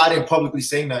 and that's why I didn't publicly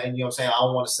say nothing. You know what I'm saying? I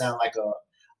don't want to sound like a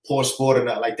poor sport or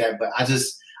nothing like that, but I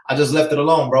just left it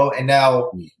alone, bro. And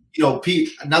now, not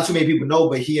too many people know,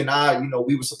 but he and I,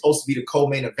 we were supposed to be the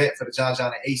co-main event for the John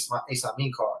and Ace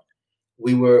Amin card.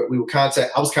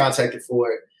 I was contacted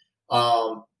for it.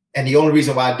 And the only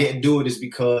reason why I didn't do it is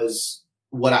because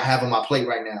what I have on my plate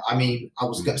right now. I mean,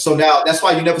 so now that's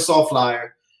why you never saw a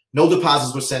flyer. No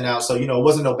deposits were sent out. So, it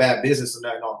wasn't no bad business or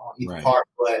nothing on either part.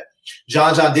 But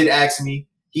John did ask me.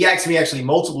 He asked me actually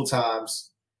multiple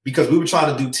times because we were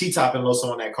trying to do T-Top and Loso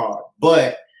on that card.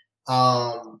 But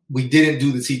we didn't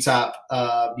do the T-Top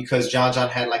because John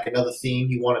had like another theme.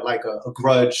 He wanted like a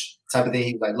grudge type of thing.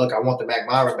 He was like, look, I want the Mac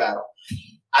Myron battle.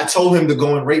 I told him to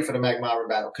go and rate for the Mac Myron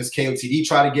battle because KOTD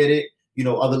tried to get it. You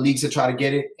know, other leagues had tried to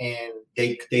get it, and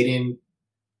they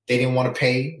didn't want to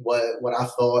pay what I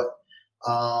thought.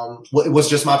 It was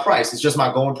just my price. It's just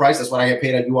my going price. That's what I get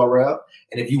paid at URL.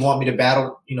 And if you want me to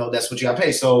battle, you know, that's what you got to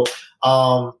pay. So,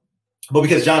 but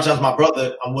because John's my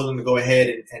brother, I'm willing to go ahead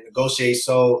and negotiate.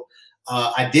 So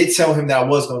I did tell him that I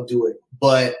was going to do it,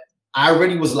 but I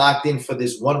already was locked in for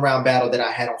this 1-round battle that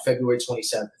I had on February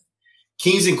 27th.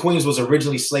 Kings and Queens was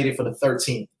originally slated for the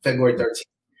 13th, February 13th.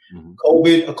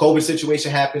 Mm-hmm. A COVID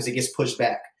situation happens, it gets pushed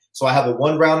back. So I have a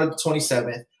 1-round on the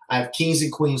 27th. I have Kings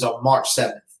and Queens on March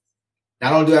 7th.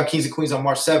 Not only do I have Kings and Queens on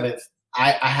March 7th,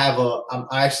 I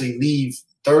actually leave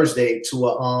Thursday to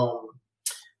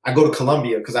I go to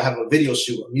Colombia because I have a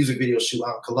music video shoot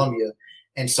out in Colombia.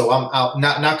 And so I'm out,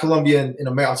 not Colombia in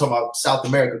America, I'm talking about South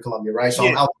America, Colombia, right? So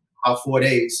I'm out about 4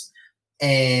 days.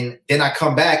 And then I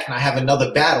come back and I have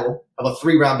another battle of a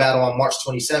 3-round battle on March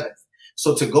 27th.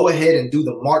 So to go ahead and do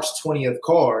the March 20th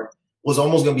card was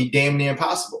almost going to be damn near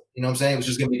impossible. You know what I'm saying? It was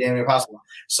just going to be damn near impossible.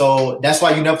 So that's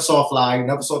why you never saw a flyer, you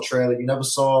never saw a trailer, you never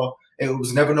saw – it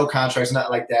was never no contracts,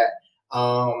 nothing like that.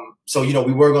 So, you know,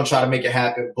 we were going to try to make it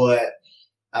happen, but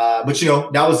you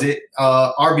know, that was it.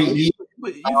 RBE.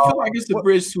 But you feel like it's a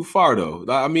bridge too far, though.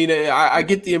 I mean, I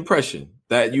get the impression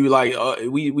that you like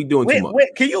we doing too much.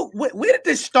 Where did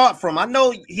this start from? I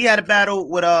know he had a battle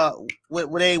with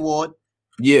A Ward.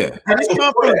 Yeah. Did it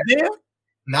start from there?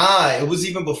 Nah, it was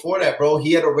even before that, bro.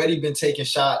 He had already been taking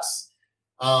shots,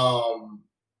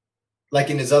 like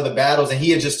in his other battles, and he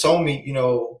had just told me, you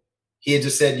know, he had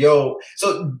just said, "Yo."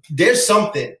 So there's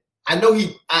something. I know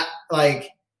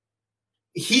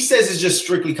he says it's just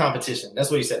strictly competition.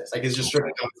 That's what he says. Like it's just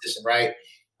strictly competition, right?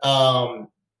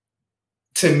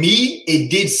 To me, it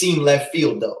did seem left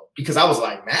field though, because I was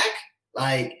like, Mac,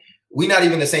 like we're not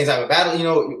even the same type of battle, you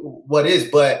know, what is,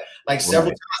 but like several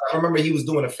times I remember he was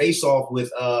doing a face-off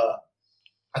with I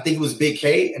think it was Big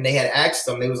K, and they had asked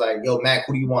him, they was like, yo, Mac,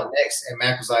 who do you want next? And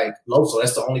Mac was like, Loso,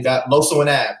 that's the only battle, Loso and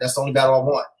Av, that's the only battle I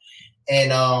want.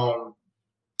 And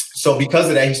so because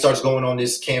of that, he starts going on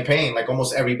this campaign. Like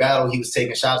almost every battle, he was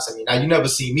taking shots at me. Now, you never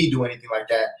see me do anything like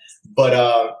that,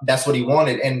 but that's what he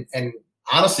wanted. And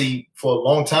honestly, for a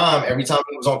long time, every time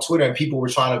he was on Twitter and people were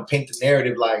trying to paint the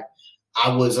narrative like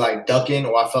I was like ducking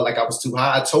or I felt like I was too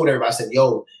high, I told everybody, I said,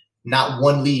 yo, not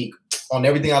one league, on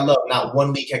everything I love, not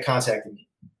one league had contacted me.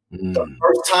 The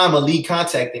first time a league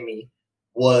contacted me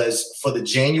was for the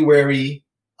January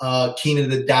King of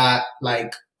the Dot,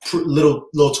 like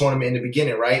little tournament in the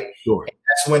beginning, right? Sure. And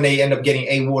that's when they end up getting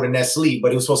A Ward and Nestle,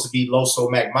 but it was supposed to be Loso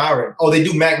Mac Myron. Oh, they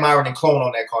do Mac Myron and Clone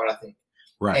on that card, I think.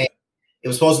 Right. And it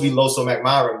was supposed to be Loso Mac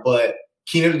Myron, but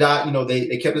King of the Dot, you know,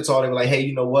 they kept it tall. They were like, hey,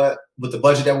 you know what? With the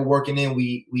budget that we're working in,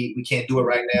 we can't do it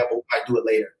right now, but we might do it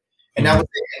later. And that was it.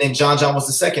 And then John was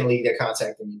the second league that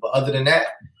contacted me. But other than that,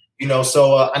 you know,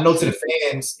 so I know to the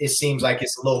fans, it seems like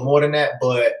it's a little more than that.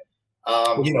 But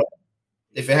you know,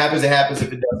 if it happens, it happens.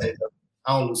 If it doesn't, it doesn't.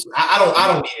 I don't lose. I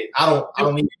don't need it. I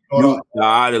don't need it.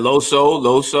 The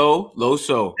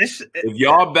Loso. If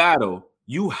y'all battle,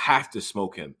 you have to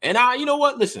smoke him. And you know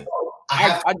what? Listen,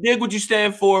 I dig what you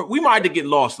stand for. We might have to get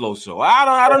lost, Loso.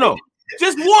 I don't know.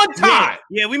 Just one time.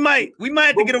 Yeah, we might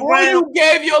have to get Before around. you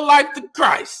gave your life to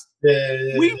Christ.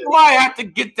 We might have to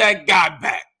get that guy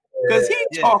back because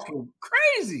he's talking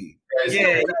crazy.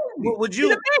 Yeah. Would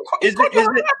you? Is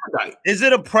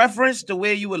it a preference to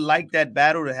where you would like that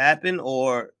battle to happen,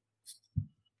 or?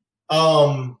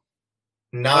 Nah.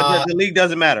 The league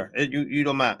doesn't matter. You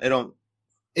don't matter. It don't.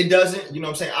 It doesn't. You know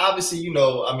what I'm saying? Obviously, you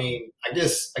know. I mean, I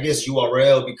guess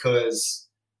URL because,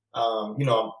 you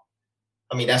know,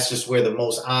 I mean that's just where the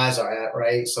most eyes are at,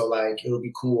 right? So like it would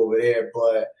be cool over there,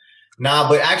 but. Nah,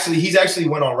 but actually, he's actually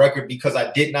went on record because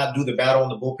I did not do the battle on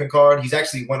the bullpen card. He's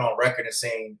actually went on record and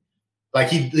saying, like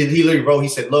he literally wrote, he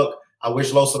said, "Look, I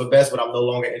wish Loso the best, but I'm no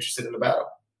longer interested in the battle."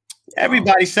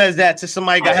 Everybody says that to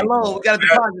somebody. Hello, we got a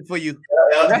deposit for you.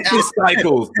 That's the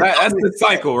cycle. That's the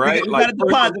cycle, right? We got a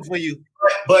deposit for you.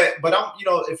 But I'm, you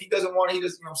know, if he doesn't want it, he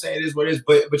doesn't. You know what I'm saying? It is what it is.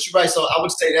 But you're right. So I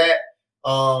would say that.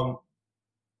 I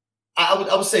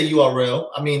would say URL.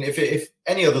 I mean, if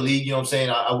any other league, you know what I'm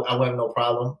saying, I would have no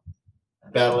problem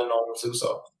battling on them too.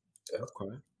 So yeah.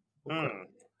 Okay.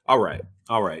 All right.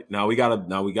 Now we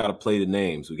gotta play the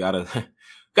names. We gotta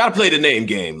play the name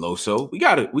game, Loso. We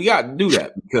gotta do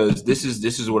that because this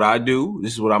is what I do.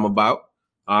 This is what I'm about.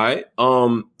 All right.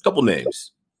 Couple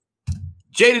names.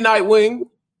 Jada Nightwing,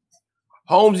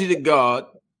 Holmesy the God,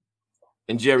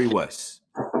 and Jerry West.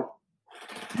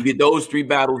 You get those 3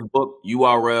 battles booked,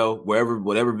 URL,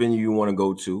 whatever venue you want to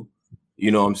go to.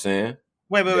 You know what I'm saying?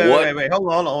 Wait. Hold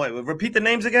on. Wait. Repeat the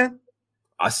names again.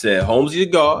 I said Holmesy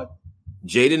the God,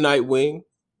 Jada Nightwing,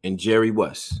 and Jerry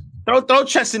West. Throw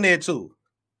Chess in there too.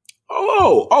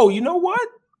 Oh, you know what?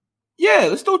 Yeah,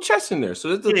 let's throw Chess in there.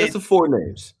 So that's the 4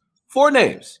 names. 4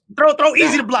 names. Throw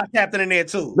Easy the Block Captain in there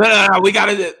too. No. We got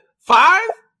it. 5?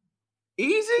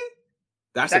 Easy?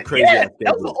 That's a crazy. Yeah,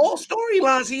 those are all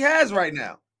storylines he has right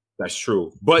now. That's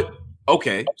true. But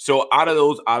okay, so out of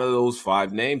those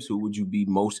 5 names, who would you be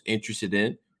most interested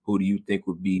in? Who do you think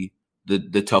would be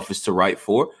the toughest to write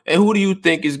for? And who do you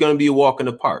think is going to be a walk in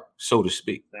the park, so to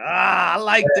speak? I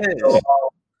like this.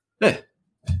 Yeah.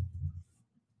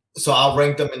 So I'll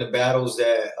rank them in the battles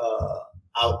that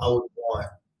I would want.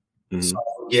 Mm-hmm. So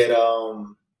I'll get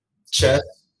Chess.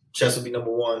 Chess would be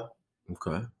number 1.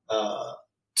 Okay.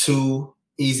 2,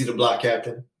 Easy the Block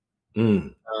Captain.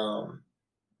 Mm.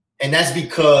 And that's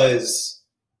because,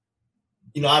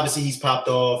 obviously he's popped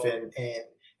off and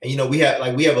we have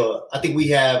a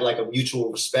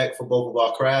mutual respect for both of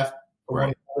our craft.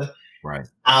 Right. Right.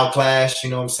 I'll clash, you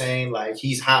know what I'm saying? Like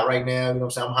he's hot right now, you know what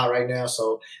I'm saying? I'm hot right now,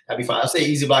 so that'd be fine. I'll say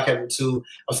Easy Block Captain 2.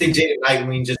 I'll say Jada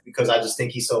Nightwing just because I just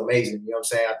think he's so amazing. You know what I'm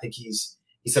saying? I think he's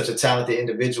such a talented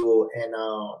individual, and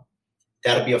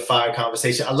that'll be a fire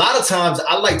conversation. A lot of times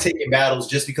I like taking battles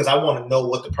just because I want to know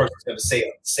what the person's gonna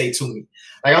say to me.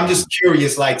 Like I'm just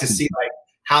curious, like to see like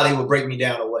how they would break me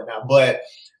down or whatnot. But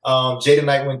Jada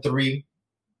Nightwing 3.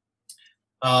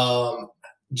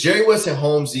 Jerry West and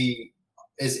Holmesy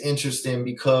is interesting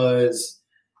because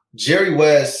Jerry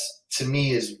West to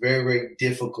me is very, very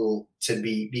difficult to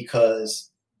beat because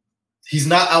he's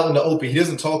not out in the open. He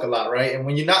doesn't talk a lot, right? And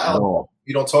when you're not out,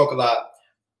 you don't talk a lot.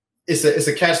 It's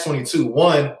a catch-22.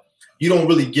 One, you don't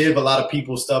really give a lot of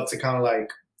people stuff to kind of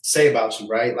like say about you,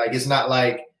 right? Like it's not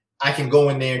like I can go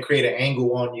in there and create an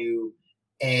angle on you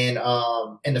and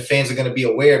the fans are going to be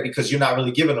aware because you're not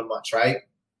really giving them much, right?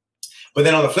 But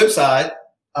then on the flip side,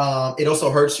 it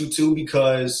also hurts you too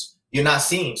because you're not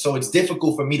seen. So it's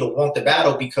difficult for me to want the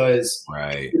battle because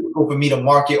it's difficult for me to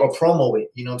market or promo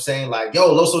it. You know what I'm saying? Like,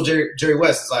 yo, Loso Jerry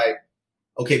West is like,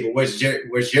 okay, but where's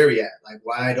Jerry at? Like,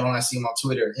 why don't I see him on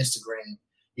Twitter, Instagram?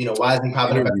 You know, why isn't he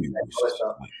popping up?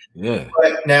 Yeah.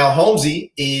 But now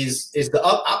Holmesy is the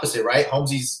opposite, right?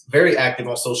 Holmesy's very active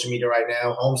on social media right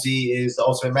now. Holmesy is the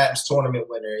Ultimate Madness tournament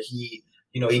winner. He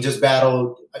just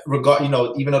battled,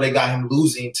 even though they got him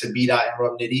losing to B-Dot and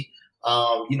Rum Nitty,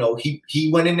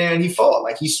 he went in there and he fought.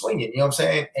 Like he's swinging, you know what I'm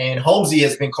saying? And Holmesy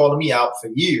has been calling me out for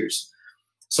years.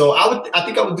 So I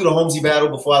think I would do the Holmesy battle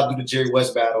before I do the Jerry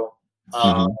West battle,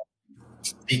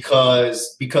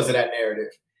 because of that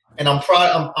narrative. And I'm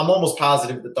almost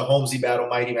positive that the Holmesy battle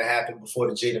might even happen before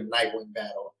the Jada Nightwing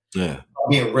battle. Yeah, I'm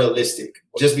being realistic,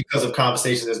 just because of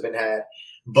conversations that's been had.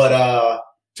 But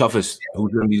toughest,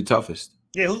 who's going to be the toughest?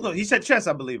 Yeah, he said Chess,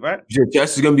 I believe, right? Yeah,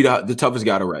 Chess is going to be the toughest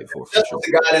guy to write for That's sure.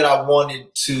 the guy that I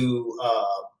wanted to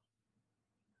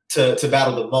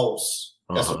battle the most.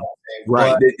 That's what I'm saying.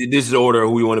 Right. This is the order of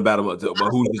who you want to battle, but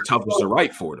who's the toughest to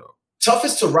write for, though?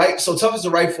 Toughest to write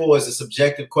for is a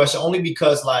subjective question, only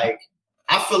because like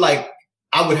I feel like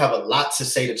I would have a lot to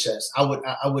say to Chess. I would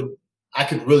want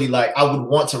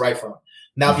to write for him.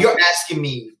 Now, if you're asking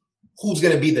me who's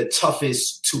going to be the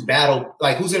toughest to battle,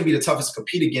 like who's going to be the toughest to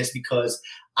compete against, because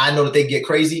I know that they get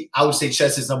crazy, I would say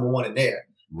Chess is number 1 in there.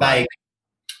 Right.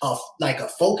 Like a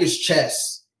focused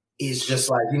Chess is just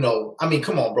like, I mean,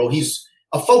 come on, bro.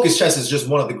 A focused Chess is just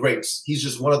one of the greats. He's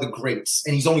just one of the greats,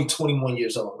 and he's only 21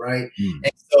 years old, right?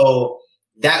 And so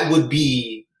that would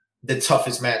be the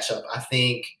toughest matchup. I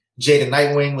think Jada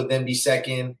Nightwing would then be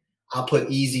second. I'll put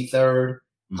Easy third.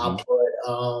 I'll put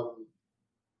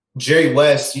Jerry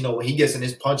West, when he gets in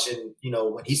his punching,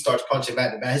 when he starts punching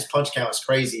back to back, his punch count is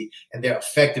crazy and they're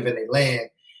effective and they land.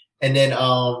 And then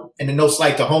no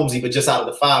slight to Holmesy, but just out of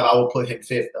the 5, I will put him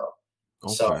 5th though.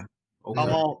 Okay. So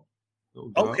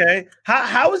okay.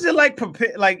 How is it like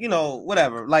prepare, like,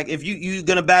 whatever, like if you're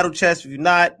gonna battle Chess, if you're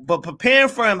not, but preparing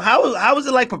for him, how is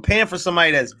it like preparing for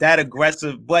somebody that's that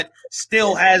aggressive but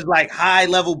still has like high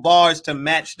level bars to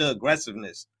match the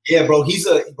aggressiveness? Yeah, bro, he's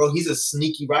a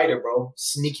sneaky writer, bro.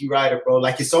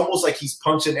 Like it's almost like he's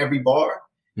punching every bar,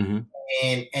 and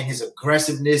his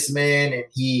aggressiveness, man, and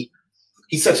he's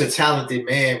such a talented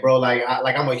man, bro. Like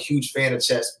I'm a huge fan of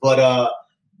Chess, but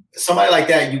somebody like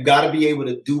that, you got to be able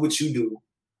to do what you do,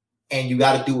 and you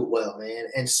got to do it well, man.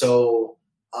 And so,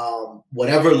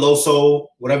 whatever Loso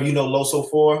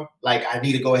for, like I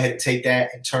need to go ahead and take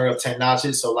that and turn up 10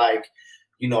 notches. So, like,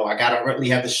 I gotta really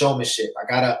have the showmanship. I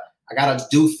gotta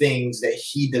do things that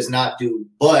he does not do.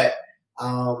 But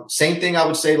same thing I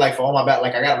would say, like for all my back,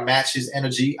 like I gotta match his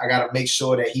energy. I gotta make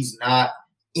sure that he's not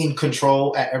in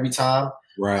control at every time.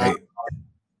 Right.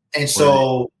 And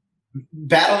so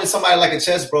battling somebody like a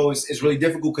Chess, bro, is really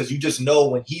difficult because you just know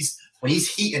when he's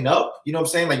heating up, you know what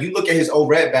I'm saying? Like you look at his old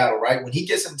Red battle, right? When he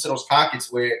gets into those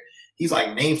pockets where he's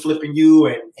like name flipping you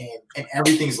and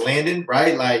everything's landing,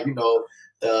 right? Like,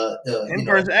 the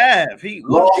Emperor's Ave. He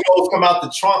long nose come out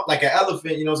the trunk like an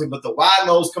elephant, you know what I'm saying? But the wide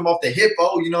nose come off the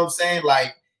hippo, you know what I'm saying?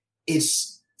 Like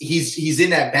he's in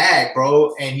that bag,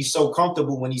 bro, and he's so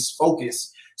comfortable when he's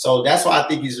focused. So that's why I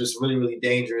think he's just really, really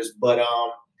dangerous. But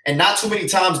and not too many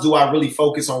times do I really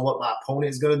focus on what my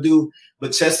opponent is gonna do.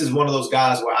 But Chess is one of those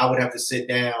guys where I would have to sit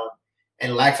down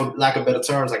and lack of better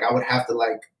terms, like I would have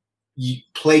to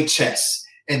play chess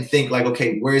and think like,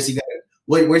 okay, where's he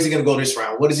gonna go this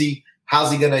round? How's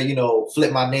he gonna,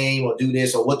 flip my name or do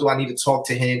this, or what do I need to talk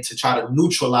to him to try to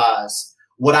neutralize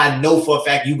what I know for a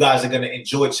fact you guys are gonna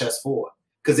enjoy chess for?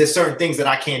 Because there's certain things that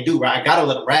I can't do, right? I gotta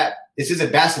let him rap. This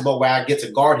isn't basketball where I get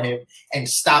to guard him and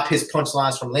stop his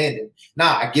punchlines from landing.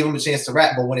 Nah, I give him a chance to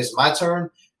rap, but when it's my turn,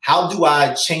 how do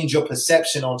I change your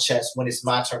perception on chess when it's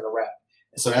my turn to rap?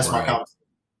 And so that's my comment.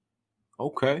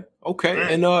 Okay.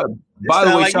 And by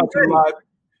the way, shout out to live.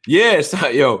 Yeah,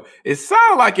 it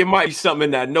sounds like it might be something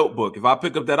in that notebook. If I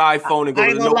pick up that iPhone and go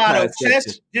to the notepad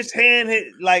section, just hand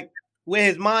it like where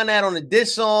his mind at on the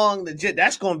diss song.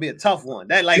 That's going to be a tough one.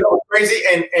 That crazy,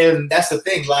 and that's the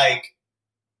thing. Like,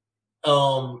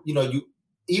 you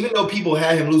even though people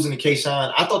had him losing to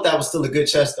K-Shine, I thought that was still a good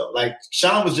chess though. Like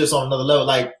Sean was just on another level.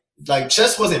 Like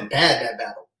chess wasn't bad that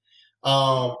battle,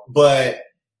 but.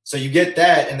 So you get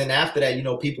that, and then after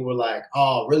that, people were like,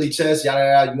 "Oh, really, Chess? Yada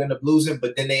yada." You end up losing,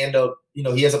 but then they end up, he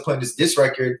ends up playing this diss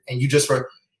record, and you just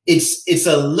it's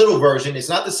a little version. It's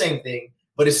not the same thing,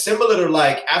 but it's similar to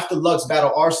like after Lux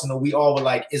battle Arsenal, we all were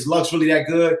like, "Is Lux really that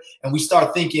good?" And we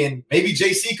start thinking maybe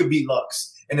JC could beat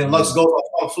Lux, and then Lux goes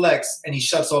on Flex, and he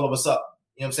shuts all of us up.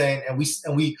 You know what I'm saying?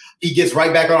 And he gets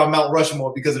right back on Mount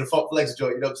Rushmore because of the Funk Flex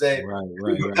joint. You know what I'm saying?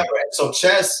 Right. So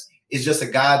Chess is just a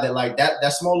guy that like that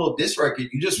small little diss record,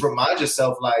 you just remind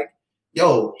yourself like,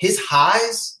 yo, his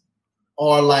highs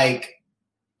are like,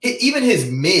 even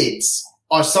his mids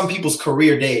are some people's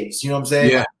career days. You know what I'm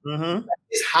saying? Yeah. Like,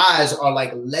 his highs are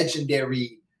like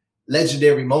legendary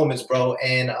moments, bro.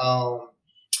 And a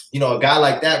guy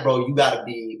like that, bro, there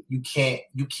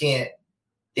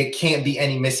can't be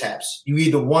any mishaps. You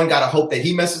either one gotta hope that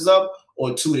he messes up,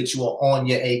 or two that you are on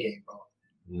your A game, bro.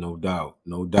 No doubt,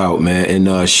 man.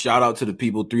 And shout out to the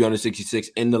people 366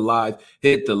 in the live.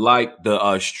 Hit the like.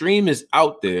 The stream is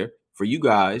out there for you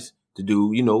guys to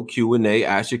do, Q&A,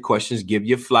 ask your questions, give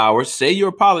your flowers, say your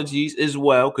apologies as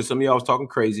well, because some of y'all was talking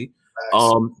crazy.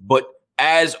 Nice. But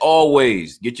as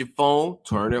always, get your phone,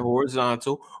 turn it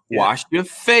horizontal, wash your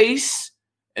face,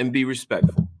 and be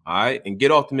respectful. All right, and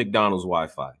get off the McDonald's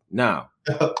Wi-Fi now.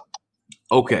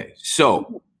 Okay,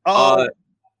 so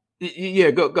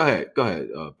yeah, go ahead,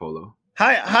 Polo.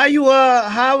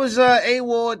 How is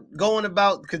A-Ward going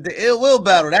about, because the Ill Will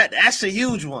battle, that's a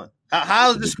huge one.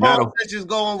 How's the small sessions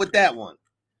going with that one?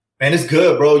 Man, it's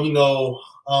good, bro.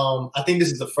 I think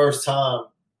this is the first time.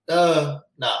 Because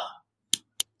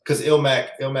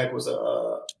Ilmac was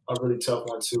a really tough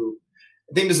one too.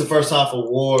 I think this is the first time for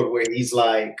Ward where he's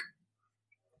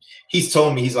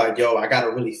told me, he's like, yo, I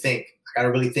gotta really think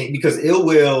because Ill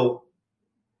Will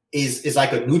is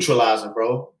like a neutralizer,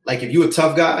 bro. Like if you're a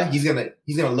tough guy, he's gonna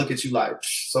look at you like,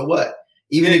 so what?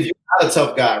 Even if you're not a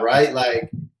tough guy, right?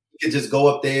 Like he could just go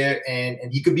up there and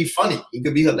he could be funny, he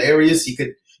could be hilarious, he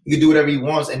could do whatever he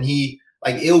wants, and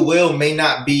Ill Will may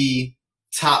not be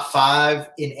top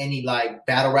 5 in any like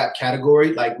battle rap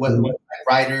category, like what like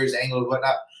writers, anglers,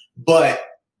 whatnot, but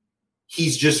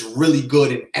he's just really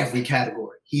good in every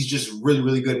category. He's just really,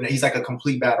 really good, and he's like a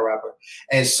complete battle rapper.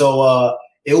 And so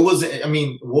it was,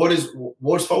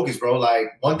 Ward's focus, bro. Like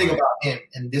one thing about him,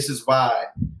 and this is why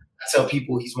I tell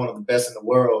people he's one of the best in the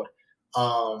world,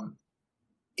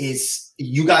 is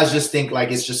you guys just think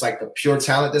like it's just like the pure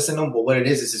talent that's in him, but what it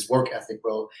is his work ethic,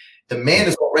 bro. The man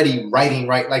is already writing,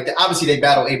 right? Like obviously they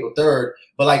battle April 3rd,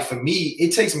 but like for me,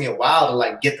 it takes me a while to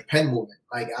like get the pen moving.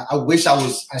 Like I wish I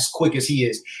was as quick as he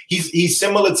is. He's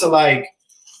similar to like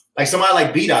somebody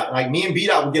like B-Dot. Like me and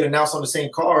B-Dot would get announced on the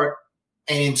same card,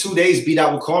 and in 2 days,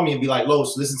 B-Dot would call me and be like,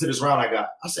 Los, listen to this round I got.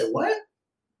 I said, what?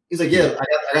 He's like, yeah, I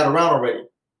got a round already.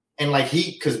 And like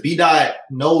because B-Dot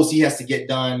knows he has to get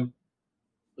done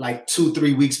like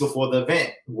 2-3 weeks before the event.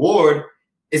 Ward,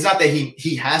 it's not that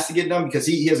he has to get done because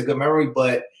he has a good memory,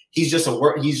 but he's just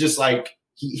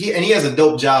he has a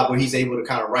dope job where he's able to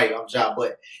kind of write on job,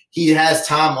 but he has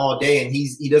time all day and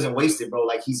he doesn't waste it, bro.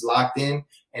 Like he's locked in,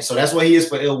 and so that's what he is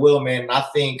for Ill Will, man. And I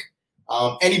think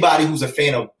anybody who's a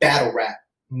fan of battle rap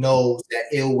knows that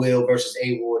Ill Will versus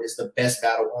A Ward is the best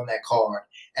battle on that card,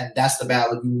 and that's the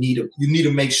battle you need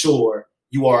to make sure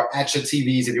you are at your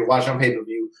TVs if you're watching on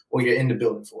pay-per-view or you're in the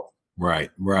building for. Right.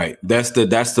 That's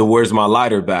the where's my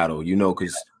lighter battle, you know,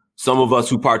 because some of us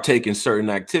who partake in certain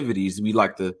activities, we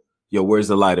like to, where's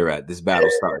the lighter at? This battle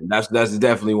starting. That's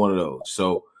definitely one of those.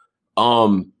 So,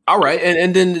 all right,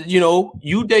 and then you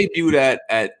debuted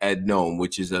at Nome,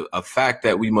 which is a fact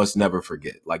that we must never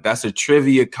forget. Like that's a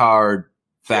trivia card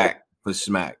fact for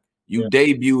Smack. You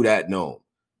debuted at Nome.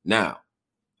 Now,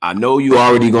 I know you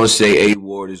already gonna say A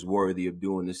Ward is worthy of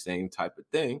doing the same type of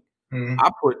thing. Mm-hmm.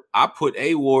 I put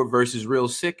A Ward versus Real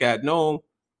Sick at Nome.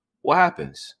 What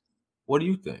happens? What do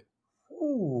you think?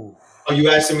 Ooh. Are you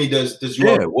asking me? Does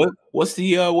what's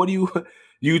the what do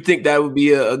you think that would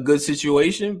be a good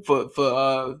situation for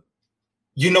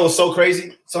It's so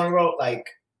crazy, Sonny, bro. Like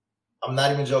I'm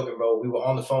not even joking, bro. We were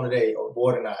on the phone today,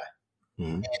 Ward and I,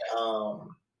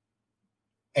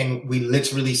 and we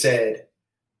literally said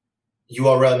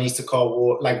URL needs to call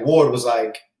Ward. Like Ward was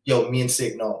like, "Yo, me and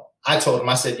Sick no." I told him,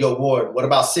 I said, "Yo, Ward, what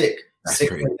about Sick?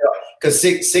 Sick, because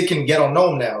Sick can get on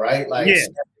Nome now, right?" Like, he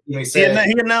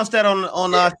announced that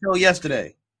on our show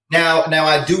yesterday. Now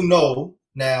I do know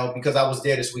because I was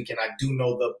there this weekend. I do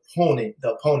know the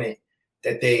opponent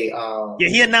that they.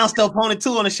 He announced the opponent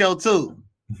too on the show too.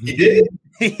 He did.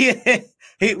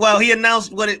 He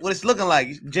announced what it's looking like.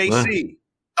 JC.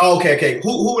 Oh, okay.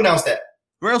 Who announced that?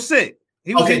 Real Sick.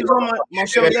 He was on my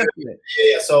show yesterday.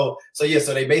 Yeah. So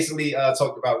they basically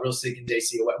talked about Real Sick and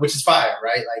JC, which is fire,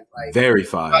 right? Like very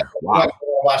fire. Wow.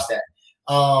 Watch that.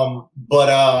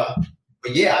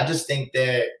 But yeah, I just think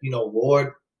that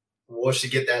Ward should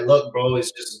get that look, bro.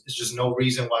 It's just no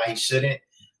reason why he shouldn't.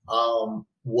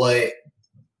 What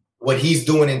he's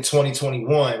doing in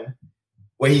 2021,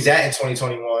 where he's at in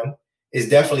 2021, is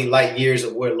definitely light years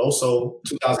of where Loso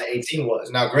 2018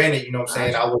 was. Now, granted, you know what I'm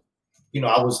saying, I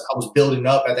was building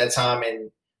up at that time,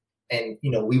 and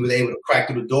we were able to crack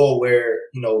through the door where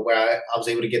I was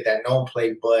able to get that known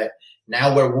play. But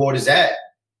now where Ward is at,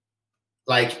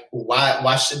 like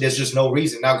why should there's just no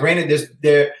reason. Now, granted,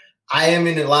 I am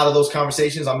in a lot of those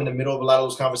conversations. I'm in the middle of a lot of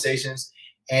those conversations,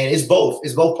 and it's both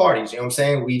parties. You know what I'm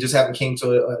saying? We just haven't came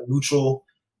to a neutral,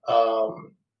 a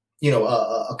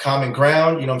common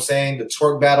ground. You know what I'm saying? The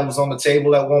twerk battle was on the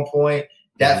table at one point.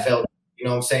 That fell. You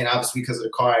know what I'm saying? Obviously because of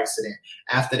the car accident.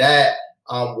 After that,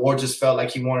 Ward just felt like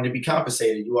he wanted to be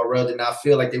compensated. URL did not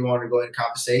feel like they wanted to go ahead and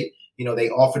compensate. They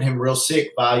offered him Real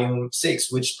Sick Volume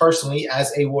 6, which personally,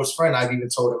 as A Ward's friend, I've even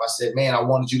told him, I said, man, I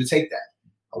wanted you to take that.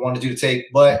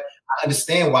 But I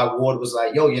understand why Ward was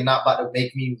like, yo, you're not about to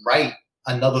make me write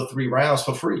another 3 rounds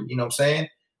for free. You know what I'm saying?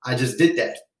 I just did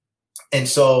that. And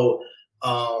so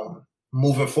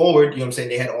moving forward, you know what I'm saying,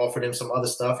 they had offered him some other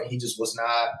stuff and he just was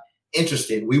not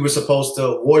interested. We were supposed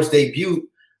to, Ward's debut,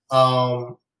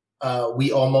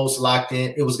 we almost locked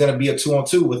in. It was going to be a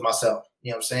 2-on-2 with myself.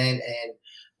 You know what I'm saying? And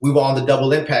we were on the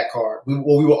double impact card. We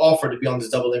were offered to be on this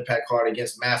double impact card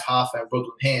against Math Hoffa and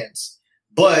Brooklyn Hands.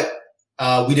 But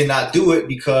we did not do it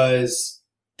because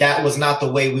that was not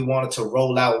the way we wanted to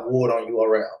roll out Ward on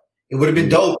URL. It would have been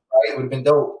dope, right? It would have been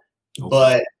dope. Okay.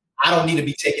 But I don't need to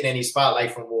be taking any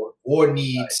spotlight from Ward. Ward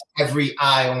needs every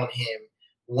eye on him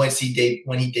when he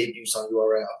debuts on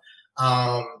URL.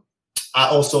 I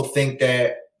also think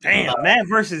that Matt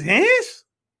versus Hands?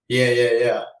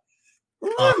 Yeah.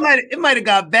 It might have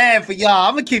got bad for y'all.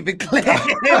 I'm gonna keep it clear. Nah,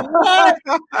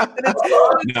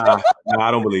 I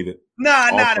don't believe it.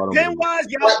 Nah. The pen wise,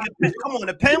 y'all. Come on,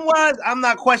 the pen wise, I'm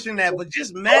not questioning that, but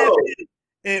just Matt.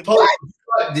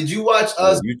 Did you watch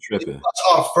us? You tripping? Did you watch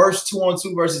our first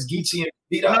 2-on-2 versus Geechee and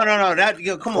Vito?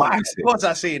 No. Come on. Of course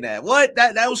I seen that. What?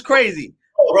 That was crazy.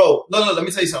 Oh, bro. No. Let me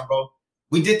tell you something, bro.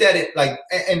 We did that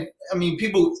and I mean,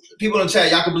 people in the chat,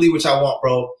 y'all can believe what y'all want,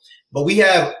 bro. But we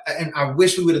have, and I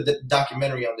wish we would have done a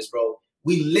documentary on this, bro.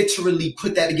 We literally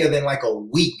put that together in like a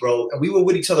week, bro. And we were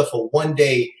with each other for one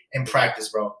day in practice,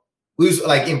 bro. We was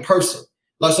like in person.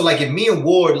 So like if me and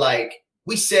Ward, like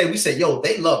we said, yo,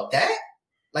 they love that.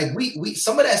 Like we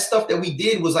some of that stuff that we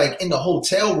did was like in the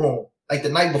hotel room, like the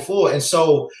night before. And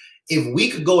so if we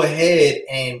could go ahead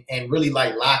and really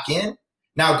like lock in.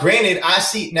 Now, granted, I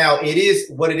see now it is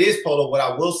what it is, Polo. What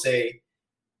I will say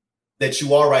that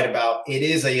you are right about, it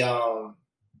is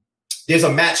there's a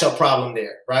matchup problem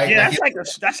there, right? Yeah,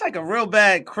 that's like a real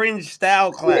bad cringe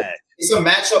style clash. It's a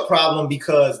matchup problem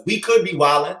because we could be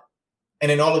wilding,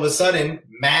 and then all of a sudden,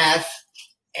 Math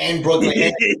and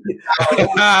Brooklyn.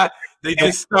 They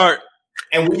just start.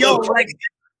 And we like,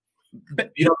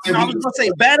 you know, I was gonna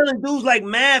say battling dudes like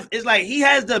Math is like he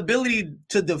has the ability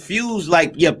to diffuse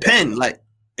like your pen, like,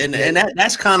 and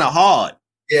that's kind of hard.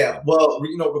 Yeah, well,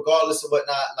 you know, regardless of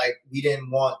whatnot, like we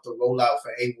didn't want the rollout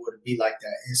for A-Ward to be like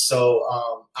that, and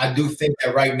so I do think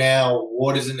that right now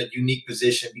Ward is in a unique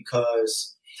position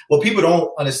because what people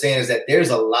don't understand is that there's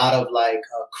a lot of like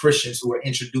Christians who were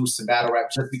introduced to battle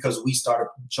rap just because we started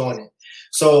joining.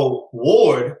 So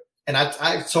Ward, and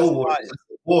I told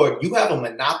Ward, you have a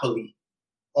monopoly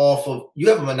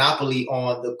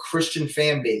on the Christian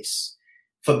fan base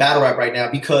for battle rap right now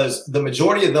because the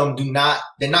majority of them they're not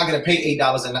going to pay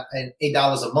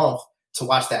 $8 a month to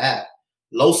watch the app.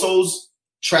 Loso's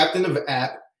trapped in the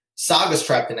app. Saga's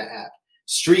trapped in the app.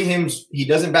 Street Hymns, he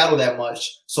doesn't battle that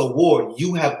much. So Ward,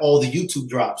 you have all the YouTube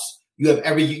drops. You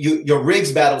have your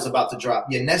Riggs battle's about to drop.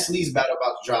 Your Nestle's battle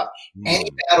about to drop.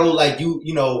 Any battle like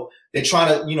you know, they're trying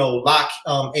to, lock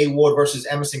A-Ward versus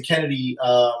Emerson Kennedy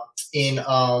on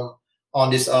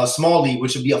this small league,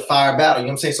 which would be a fire battle. You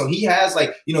know what I'm saying? So he has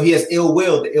he has Ill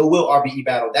Will, the Ill Will RBE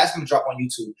battle. That's going to drop on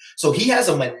YouTube. So he has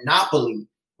a monopoly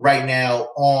right now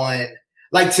on,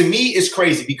 like, to me, it's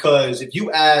crazy because if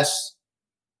you ask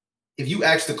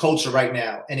the culture right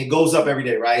now, and it goes up every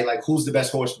day, right? Like, who's the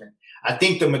best horseman? I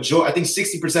think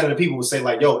 60% of the people would say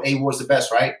like, yo, A-Ward's the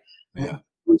best, right? Yeah.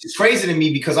 Which is crazy to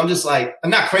me because I'm just like,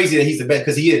 I'm not crazy that he's the best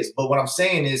because he is. But what I'm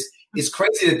saying is, it's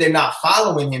crazy that they're not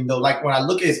following him though. Like when I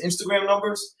look at his Instagram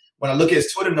numbers, when I look at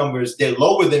his Twitter numbers, they're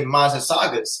lower than Maz and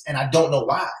Saga's. And I don't know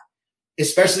why,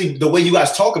 especially the way you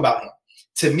guys talk about him.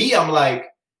 To me, I'm like,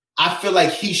 I feel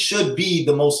like he should be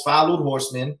the most followed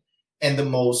horseman and the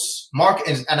most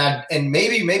market. And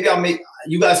maybe I'll make,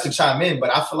 you guys can chime in,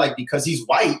 but I feel like because he's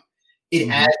white, it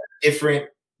adds a different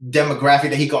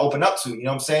demographic that he can open up to. You know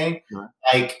what I'm saying? Right.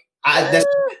 Like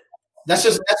that's my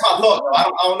thought.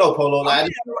 I don't know, Polo. Like,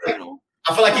 I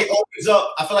feel like it opens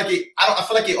up. I feel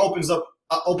like it opens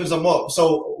them up.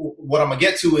 So what I'm gonna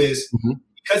get to is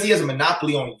because he has a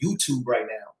monopoly on YouTube right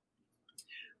now.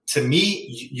 To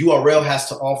me, URL has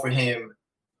to offer him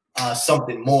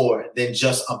something more than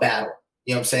just a battle.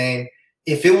 You know what I'm saying?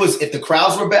 If the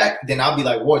crowds were back, then I'll be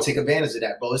like, "Whoa, take advantage of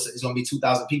that, bro. It's gonna be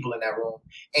 2,000 people in that room,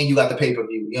 and you got the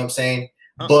pay-per-view." You know what I'm saying?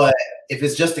 But if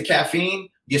it's just the caffeine,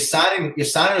 you're signing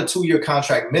a 2-year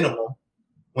contract minimum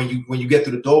when you get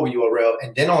through the door with URL,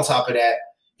 and then on top of that,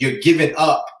 you're giving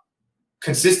up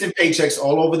consistent paychecks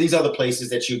all over these other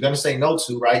places that you're gonna say no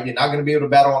to, right? You're not gonna be able to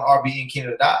battle on RB and King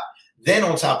of the Dot. Then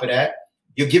on top of that,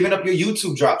 you're giving up your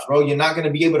YouTube drops, bro. You're not gonna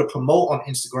be able to promote on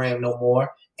Instagram no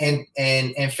more and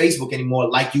Facebook anymore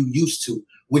like you used to,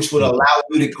 which would allow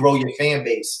you to grow your fan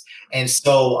base. And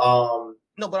so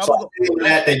I feel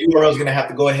that URL is gonna have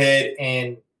to go ahead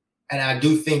and I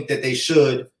do think that they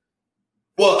should.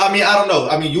 Well, I mean, I don't know.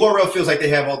 I mean, URL feels like they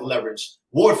have all the leverage.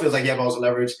 Ward feels like you have all the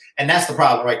leverage, and that's the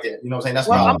problem right there. You know what I'm saying? That's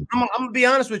the problem. I'm gonna be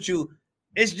honest with you.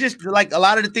 It's just like a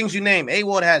lot of the things you name.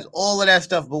 A-Ward has all of that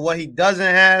stuff, but what he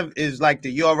doesn't have is like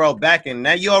the URL backing.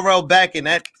 That URL backing,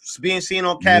 that's being seen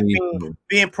on Caffeine,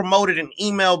 being promoted in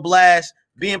email blast,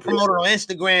 being promoted on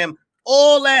Instagram.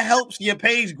 All that helps your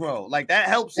page grow. Like that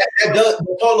helps. That does.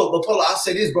 But Polo, I'll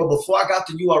say this, bro. Before I got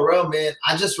the URL, man,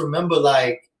 I just remember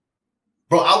like,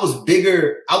 bro, I was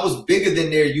bigger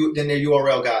than their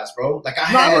URL guys, bro. Like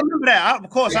I remember that. I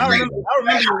remember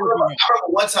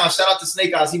one time. Shout out to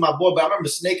Snake Eyes, he my boy. But I remember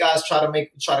Snake Eyes try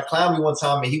to clown me one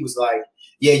time, and he was like,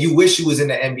 "Yeah, you wish you was in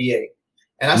the NBA."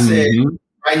 And I said,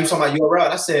 "Right, you talking about URL?"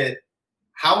 And I said,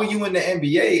 "How are you in the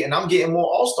NBA and I'm getting more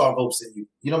All-Star votes than you?"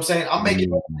 You know what I'm saying? I'm making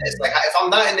this. Like if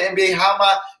I'm not in the NBA, how am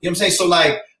I? You know what I'm saying? So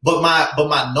like, but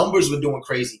my numbers were doing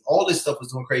crazy. All this stuff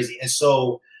was doing crazy, and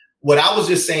so. What I was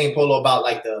just saying, Polo, about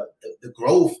like the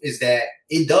growth is that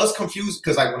it does confuse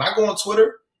because like when I go on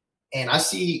Twitter and I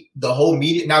see the whole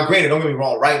media. Now, granted, don't get me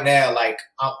wrong. Right now, like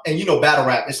and you know, battle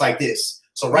rap, it's like this.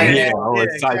 So right now,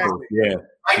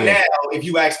 now, if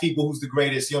you ask people who's the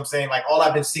greatest, you know what I'm saying? Like all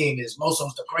I've been seeing is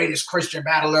Loso's the greatest Christian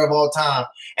battler of all time,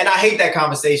 and I hate that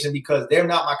conversation because they're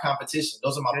not my competition.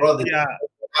 Those are my brothers. Yeah.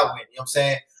 I win. You know what I'm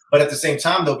saying? But at the same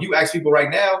time, though, if you ask people right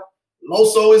now,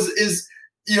 Loso is.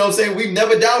 You know what I'm saying? We've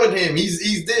never doubted him. He's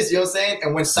this, you know what I'm saying?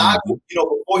 And when Saga,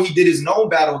 before he did his known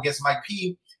battle against Mike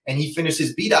P and he finished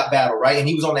his B-Dot battle, right? And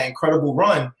he was on that incredible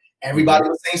run, everybody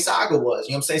was saying Saga was,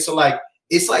 you know what I'm saying? So like,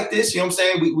 it's like this, you know what I'm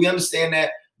saying? We understand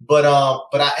that. But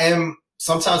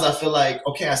sometimes I feel like,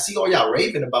 okay, I see all y'all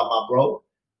raving about my bro.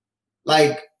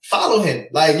 Like, follow him.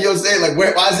 Like, you know what I'm saying? Like,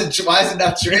 why is it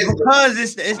not trending? Because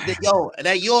it's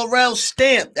that URL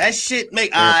stamp. That shit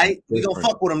make we gonna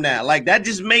fuck with him now. Like that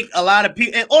just make a lot of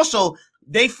people, and also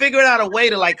they figured out a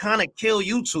way to like kind of kill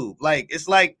YouTube. Like it's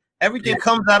like Everything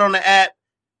comes out on the app.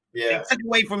 Yeah, they took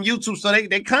away from YouTube, so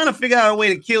they kind of figured out a way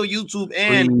to kill YouTube.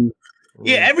 And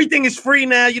everything is free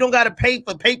now. You don't got to pay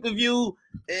for pay-per-view,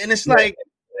 and it's like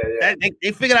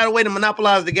they figured out a way to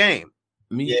monopolize the game.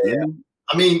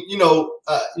 I mean,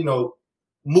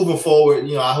 moving forward,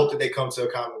 I hope that they come to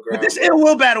a common ground. But this Ill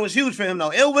Will battle is huge for him,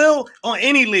 though. Ill Will on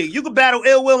any league, you could battle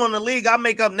Ill Will on the league. I'll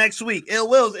make up next week. Ill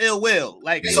Will's Ill Will.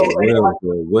 Like, so,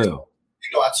 Will.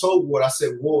 I told Ward. I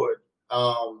said, Ward.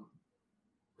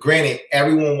 Granted,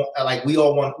 everyone we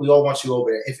all want you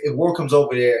over there. If Ward comes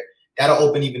over there, that'll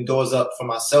open even doors up for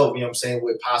myself. You know what I'm saying,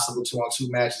 with possible 2-on-2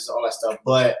 matches, all that stuff.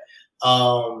 But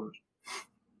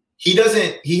he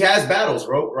doesn't. He has battles,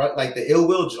 bro. Right, like the Ill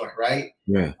Will joint, right?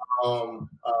 Yeah. We're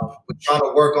trying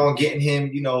to work on getting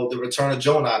him, the Return of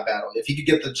Jonah battle. If he could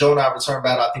get the Jonah return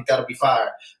battle, I think that'll be fire.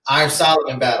 Iron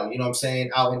Solomon battle, you know what I'm saying,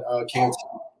 out in KOT.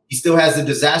 He still has the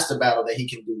Disaster battle that he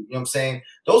can do. You know what I'm saying?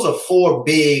 Those are 4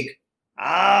 big.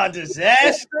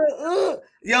 Disaster.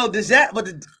 Yo, but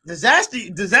the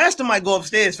disaster might go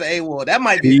upstairs for A-Ward. That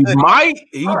might be.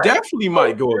 He definitely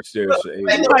might go upstairs for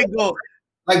A-Ward. He might go.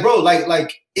 Like, bro,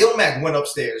 like Ilmac went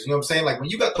upstairs. You know what I'm saying? Like, when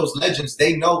you got those legends,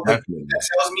 they know.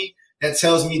 That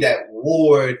tells me that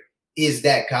Ward is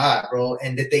that guy, bro,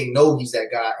 and that they know he's that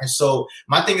guy. And so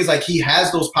my thing is, like, he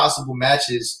has those possible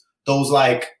matches, those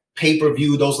like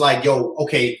pay-per-view, those like, yo,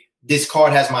 okay, this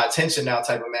card has my attention now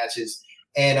type of matches.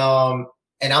 And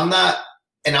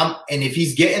if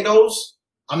he's getting those,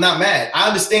 I'm not mad. I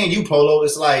understand you, Polo.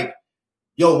 It's like,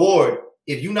 yo, Ward,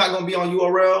 if you're not gonna be on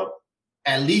URL,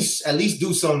 at least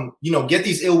do some, get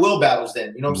these Ill Will battles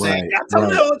then. You know what I'm saying? I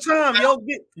tell you all the time,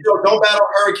 don't battle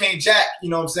Hurricane Jack, you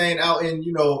know what I'm saying, out in,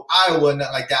 Iowa and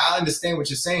nothing like that. I understand what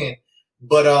you're saying.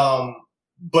 But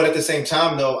at the same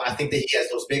time though, I think that he has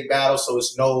those big battles, so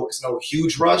it's no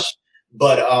huge rush.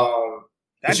 But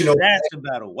that's the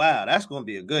battle. Wow, that's gonna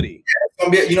be a goodie. Yeah,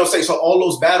 it's gonna be, so all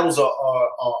those battles are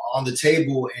on the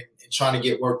table and trying to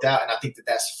get worked out, and I think that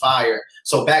that's fire.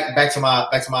 So back to my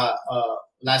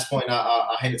last point,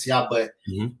 I'll hand it to y'all. But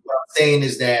what I'm saying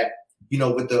is that,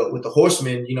 with the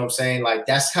Horsemen, you know what I'm saying, like,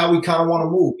 that's how we kind of want to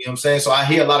move. You know what I'm saying? So I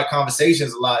hear a lot of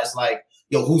conversations a lot. It's like,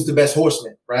 yo, who's the best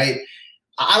Horseman, right?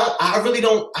 I really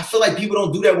don't. I feel like people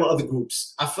don't do that with other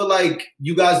groups. I feel like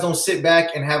you guys don't sit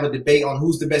back and have a debate on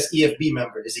who's the best EFB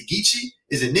member. Is it Geechee?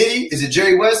 Is it Nitty? Is it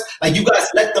Jerry West? Like, you guys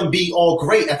let them be all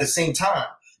great at the same time.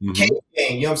 You know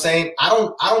what I'm saying? I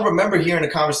don't remember hearing a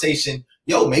conversation,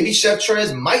 yo, maybe Chef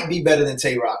Trez might be better than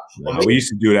Tay Rock. We used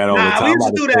to do that all the time. We used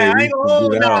to do that. I ain't gonna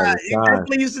hold. You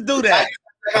definitely used to do that.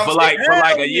 For like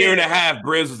a year and a half,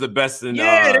 Briz was the best in.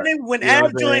 Then when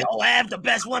Av joined, Av the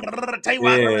best one. Everybody.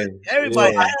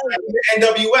 NWX, you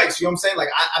know what I'm saying? Like,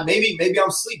 I maybe I'm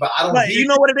asleep, but I don't. But you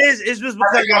know what it is? It's just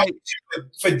because like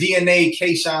for DNA,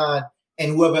 K-Shine,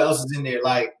 and whoever else is in there,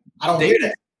 like, I don't hear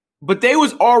that. But they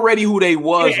was already who they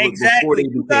was. Yeah, exactly.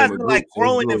 You guys are like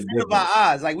growing in front of our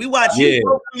eyes. Like, we watch you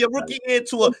go from your rookie year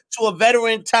to a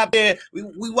veteran top there.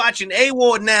 We watching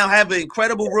A-Ward now have an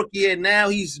incredible rookie year. Now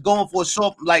he's going for a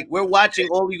soft. Like, we're watching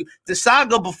the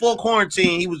saga before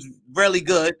quarantine. He was really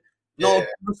good,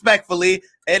 respectfully.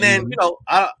 And then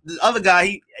the other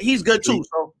guy, he's good too.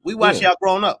 So we watch y'all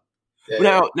growing up.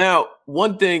 Now,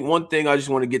 one thing I just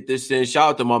want to get this in. Shout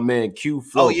out to my man Q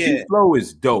Flow. Oh, yeah. Q Flow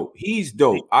is dope. He's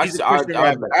dope. I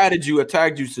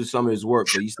tagged you to some of his work,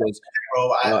 but he says,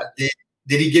 bro,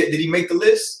 did he make the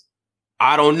list?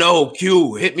 I don't know.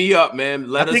 Q, hit me up, man.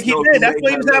 Let us know. I think he did. That's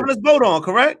what he was having his vote on,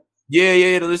 correct?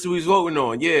 Yeah, the list he was voting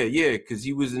on. Yeah, because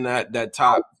he was in that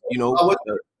top, Q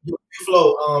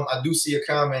Flow, I do see a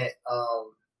comment,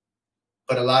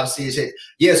 but a lot of CHA.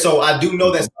 Yeah, so I do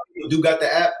know that some people do got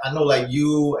the app. I know, like,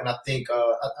 you, and I think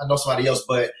I know somebody else.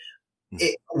 But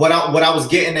what I was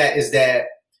getting at is that,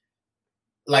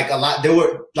 like, a lot, there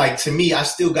were, like, to me, I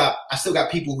still got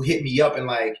people who hit me up and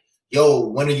like, yo,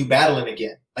 when are you battling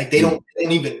again? Like, they don't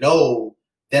even know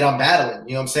that I'm battling.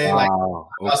 You know what I'm saying? Wow.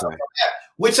 Like, okay.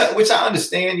 Which I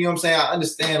understand. You know what I'm saying? I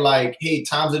understand, like, hey,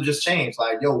 times have just changed.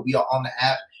 Like, yo, we are on the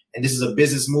app, and this is a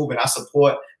business move, and I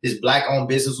support this Black-owned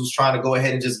business who's trying to go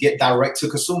ahead and just get direct to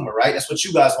consumer, right? That's what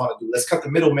you guys want to do. Let's cut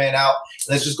the middleman out.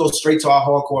 And let's just go straight to our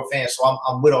hardcore fans. So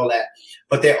I'm with all that.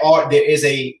 But there is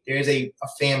a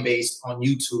fan base on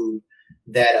YouTube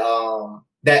that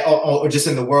or just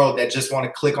in the world that just want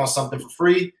to click on something for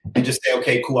free and just say,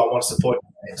 okay, cool, I want to support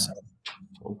it. So.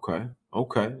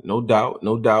 Okay, no doubt.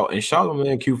 And shout out,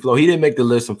 man, Q Flow. He didn't make the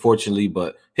list, unfortunately,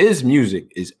 but his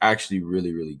music is actually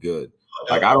really, really good.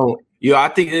 Like, I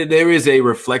think there is a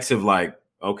reflexive, like,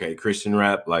 okay, Christian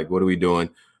rap, like, what are we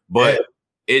doing? But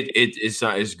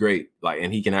it's great, like,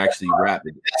 and he can actually rap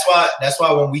it. That's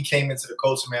why when we came into the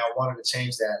culture, man, I wanted to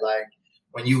change that. Like,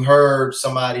 when you heard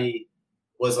somebody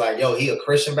was like, yo, he a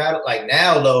Christian battle. Like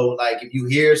now though, like if you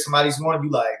hear somebody's one, you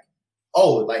like,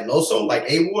 oh, like Loso, like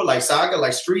A-Ward, like Saga,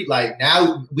 like Street, like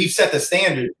now we've set the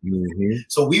standard.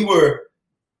 So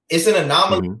it's an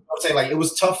anomaly. I'm saying, like, it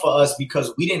was tough for us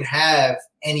because we didn't have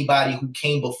anybody who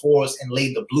came before us and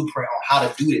laid the blueprint on how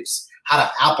to do this, how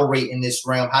to operate in this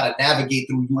realm, how to navigate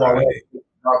through URL,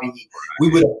 RBE. We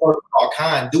were the first of our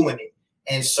kind doing it.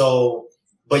 And so,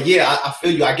 but yeah, I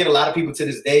feel you. I get a lot of people to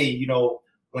this day, you know,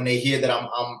 when they hear that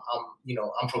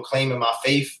I'm proclaiming my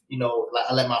faith, you know, like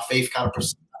I let my faith kind of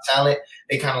pursue my talent.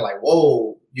 They kind of like,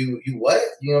 whoa, you what?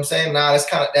 You know what I'm saying? Nah, that's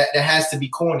kind of that has to be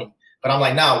corny. But I'm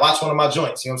like, nah, watch one of my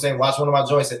joints. You know what I'm saying? Watch one of my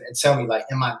joints and tell me, like,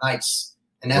 am I nice?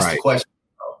 And that's the question.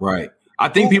 Right. I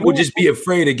think people just be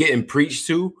afraid of getting preached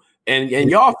to. And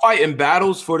y'all fighting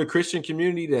battles for the Christian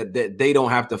community that they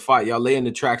don't have to fight. Y'all laying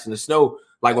the tracks in the snow.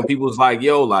 Like when people's like,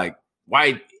 yo, like,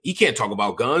 why he can't talk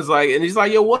about guns? Like, and he's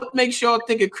like, yo, what makes y'all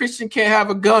think a Christian can't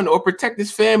have a gun or protect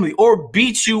his family or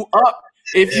beat you up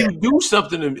if you do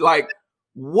something to me? Like,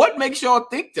 what makes y'all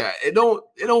think that? It don't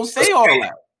say all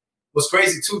that. What's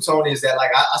crazy too, Tony, is that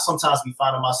like I sometimes be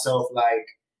finding myself like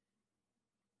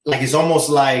it's almost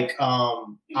like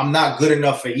I'm not good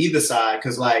enough for either side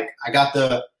because like I got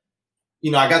the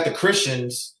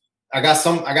Christians, I got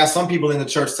some people in the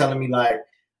church telling me like,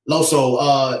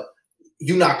 Loso,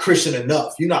 you're not Christian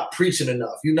enough, you're not preaching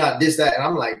enough, you're not this, that, and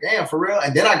I'm like, damn, for real.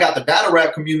 And then I got the battle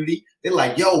rap community. They're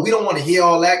like, yo, we don't want to hear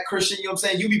all that Christian. You know what I'm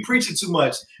saying? You be preaching too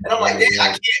much. And I'm like, damn,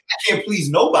 I can't please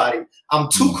nobody. I'm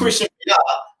too Christian for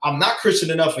y'all. I'm not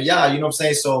Christian enough for y'all. You know what I'm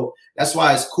saying? So that's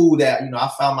why it's cool that, you know, I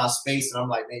found my space and I'm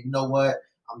like, man, you know what?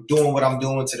 I'm doing what I'm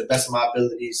doing to the best of my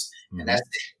abilities. And that's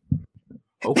it.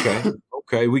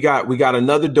 Okay. We got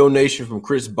another donation from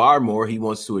Chris Barmore. He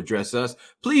wants to address us.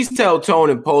 Please tell Tone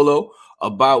and Polo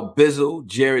about Bizzle,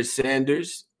 Jared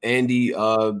Sanders, Andy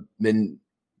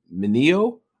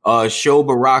Mineo, Show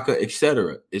Baraka,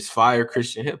 etc. It's fire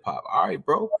Christian hip hop. All right,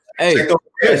 bro. Hey, you got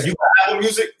Apple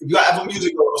Music. If you got Apple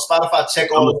Music or Spotify,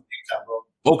 check all those things out,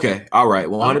 bro. Okay, all right.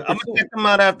 100%. I'm gonna check them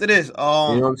out after this. You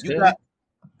know what I'm saying?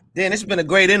 Dan, this has been a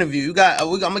great interview. You got.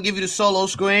 I'm gonna give you the solo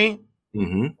screen,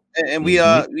 and we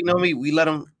you know me. We let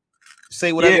them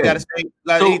say whatever you gotta say.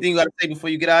 Anything you gotta say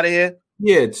before you get out of here.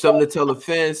 Yeah, something to tell the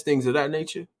fans, things of that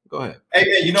nature. Go ahead. Hey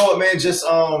man, you know what, man? Just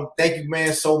thank you,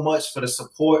 man, so much for the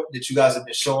support that you guys have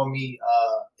been showing me,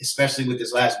 especially with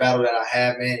this last battle that I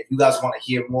had, man. If you guys want to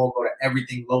hear more, go to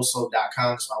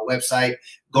everythingloso.com. It's my website.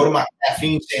 Go to my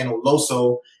caffeine channel,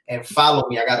 Loso, and follow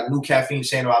me. I got a new caffeine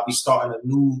channel. I'll be starting a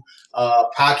new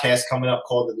podcast coming up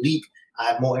called The Leap. I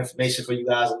have more information for you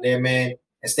guys in there, man.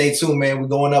 And stay tuned, man. We're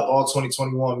going up all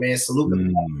 2021, man. Salute the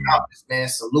man.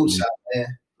 Salute y'all, man.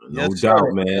 No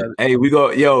doubt, man. Hey, we go,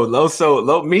 yo,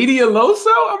 Media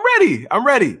Loso. I'm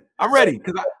ready.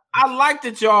 Because I like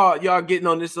that y'all getting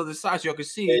on this other side so y'all can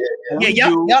see.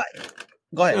 Y'all.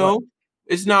 Go ahead. You know,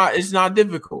 it's not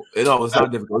difficult. It's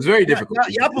not difficult. It's very difficult.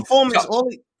 Y'all performance.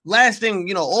 Last thing,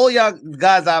 you know, all y'all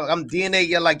guys, I'm DNA.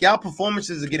 Y'all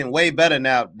performances are getting way better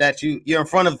now that you're in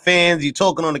front of fans. You're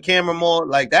talking on the camera more.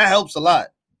 Like that helps a lot.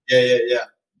 Yeah.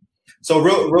 So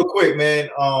real quick, man.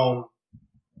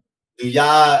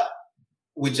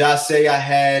 Would y'all say I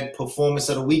had performance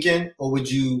of the weekend, or would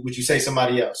you say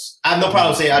somebody else? I have no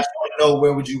problem saying. I just want to know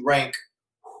where would you rank?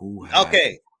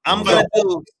 Okay, I'm gonna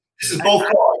do. This is both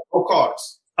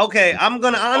cards. Okay, I'm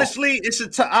gonna honestly.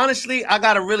 Honestly, I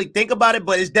gotta really think about it,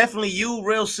 but it's definitely you,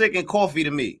 Real Sick, and Coffee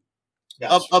to me.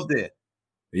 Gotcha. Up there.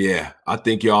 Yeah, I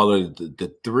think y'all are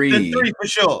the three. The three for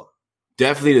sure.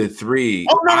 Definitely the three.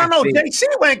 Oh no! JC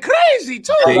went crazy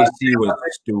too. JC was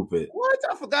stupid. What?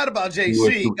 I forgot about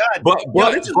JC. God, but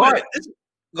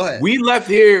go ahead. We left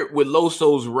here with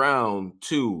Loso's round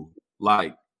 2,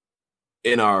 like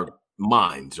in our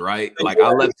minds, right? Like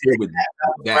I left here with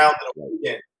that. Round of the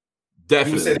weekend.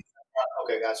 Definitely.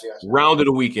 Okay, gotcha. Round of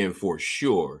the weekend for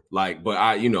sure. Like, but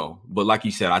like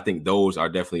you said, I think those are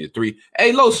definitely the three.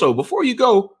 Hey, Loso, before you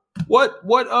go, what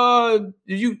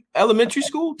did you elementary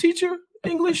school teacher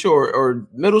English or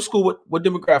middle school? What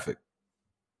demographic?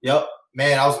 Yep,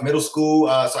 man, I was middle school.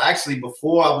 So actually,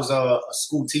 before I was a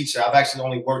school teacher, I've actually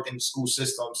only worked in the school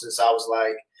system since I was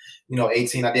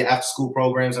 18. I did after school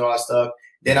programs and all that stuff.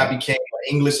 Then I became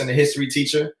an English and a history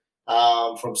teacher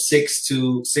from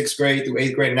 6th grade through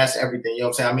 8th grade, and that's everything. You know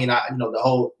what I'm saying? I mean, the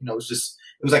whole, it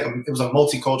was a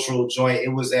multicultural joint.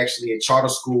 It was actually a charter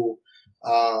school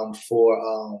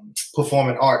for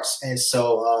performing arts, and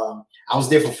so I was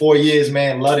there for 4 years,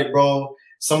 man. Loved it, bro.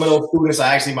 Some of those students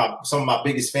are actually some of my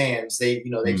biggest fans. They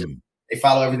they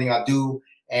follow everything I do,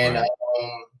 and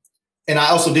I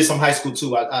also did some high school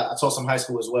too. I taught some high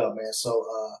school as well, man. So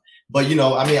But you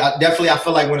know, I mean, I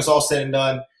feel like when it's all said and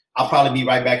done, I'll probably be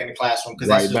right back in the classroom because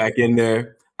right back in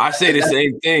there. I say the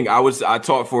same thing. I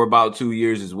taught for about 2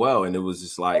 years as well, and it was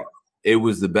just like it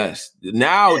was the best.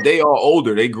 Now they are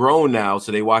older, they grown now,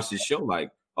 so they watch this show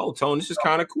like, oh, Tone, this is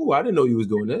kind of cool. I didn't know you was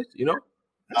doing this, you know.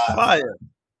 Fire.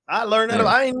 I learned that.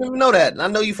 I didn't even know that. I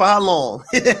know you for how long?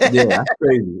 Yeah, that's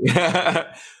crazy.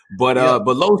 But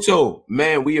Loso,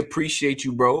 man, we appreciate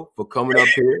you, bro, for coming up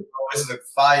here. This is a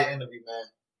fire interview, man.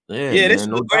 Yeah, this is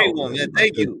a great one. Yeah,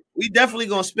 thank you. We definitely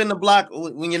gonna spin the block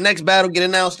when your next battle get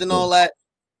announced and all that.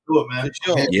 Do it, man.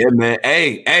 Sure. Yeah, man.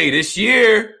 Hey, this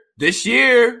year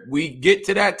we get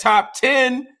to that top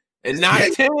 10 and not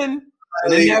 10, and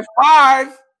then you have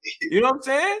 5. You know what I'm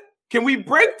saying? Can we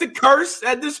break the curse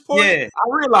at this point? Yeah. I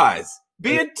realize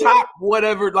being top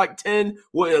whatever, like 10,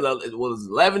 what was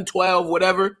 11, 12,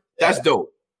 whatever, that's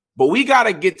dope. But we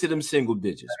gotta get to them single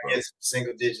digits, bro.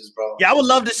 Single digits, bro. Yeah, I would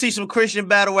love to see some Christian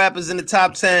battle rappers in the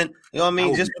top 10. You know what I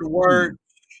mean? Just for the word.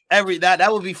 That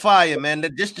would be fire, man.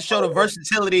 Just to show the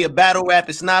versatility of battle rap.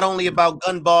 It's not only about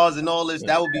gun bars and all this.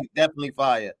 That would be definitely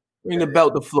fire. Bring the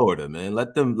belt to Florida, man.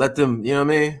 Let them, you know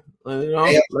what I mean? You know,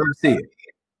 let them see it.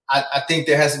 I think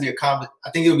there has to be I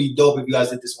think it would be dope if you guys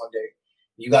did this one day.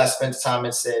 You guys spent time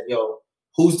and said, yo,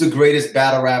 who's the greatest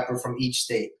battle rapper from each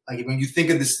state? Like when you think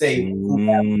of the state, I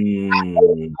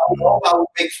would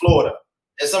pick Florida.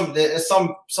 There's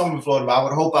some in Florida, but I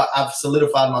would hope I've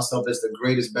solidified myself as the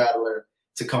greatest battler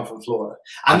to come from Florida.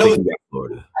 I know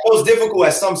it's difficult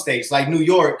at some states, like New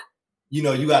York. You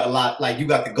know, you got a lot, like you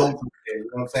got the go-to there. You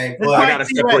know what I'm saying? But I gotta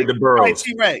separate the boroughs.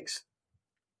 T-Rex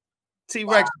is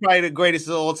probably the greatest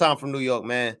of all time from New York,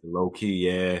 man. Low key,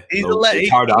 yeah. It's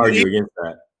hard to argue against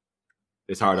that.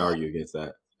 It's hard to argue against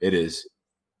that. It is.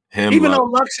 Him, even though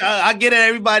Lux, I get it,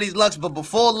 everybody's Lux, but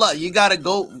before Lux, you gotta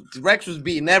go. Rex was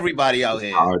beating everybody out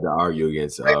here. Hard to argue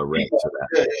against Rex for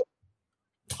that.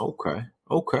 Okay.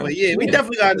 But yeah, we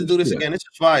definitely got to do this again. This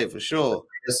is fire for sure.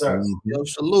 Yes, sir. Yo,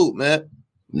 salute, man.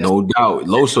 No doubt.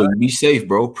 Loso, you be safe,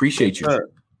 bro. Appreciate you. All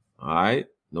right.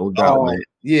 No doubt, man.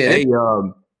 Yeah. Hey,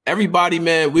 everybody,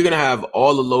 man, we're gonna have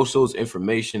all of Loso's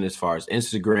information as far as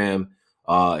Instagram,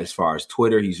 as far as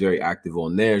Twitter. He's very active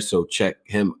on there. So check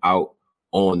him out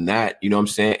on that. You know what I'm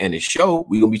saying? And his show,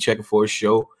 we're gonna be checking for his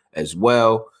show as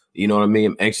well. You know what I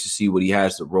mean? I'm anxious to see what he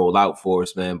has to roll out for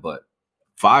us, man. But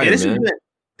fire, man.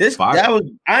 I ain't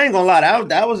gonna lie,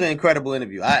 that was an incredible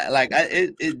interview. I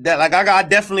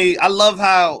love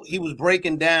how he was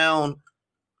breaking down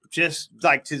just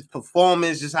like his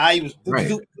performance, just how he was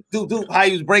how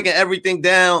he was breaking everything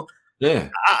down. Yeah.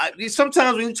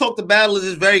 Sometimes when you talk to battlers,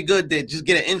 it's very good to just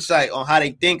get an insight on how they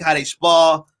think, how they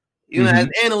spar. You know, as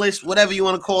analysts, whatever you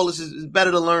want to call this, it's better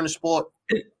to learn the sport.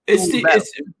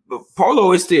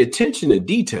 Polo, it's the attention to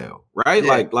detail, right?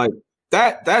 Yeah. Like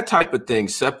that type of thing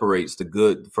separates the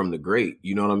good from the great.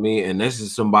 You know what I mean? And this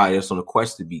is somebody that's on a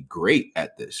quest to be great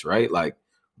at this, right? Like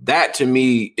that to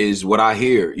me is what I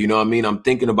hear. You know what I mean? I'm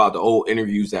thinking about the old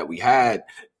interviews that we had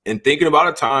and thinking about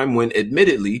a time when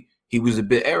admittedly he was a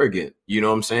bit arrogant. You know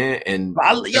what I'm saying? And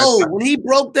when he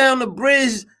broke down the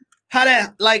bridge,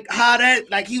 that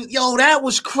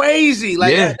was crazy.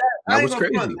 Like that was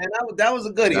crazy. Man. That was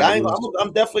a goodie.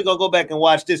 I'm definitely gonna go back and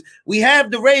watch this. We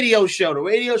have the radio show. The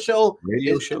radio show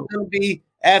is gonna be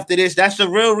after this. That's the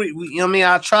real. You know what I mean?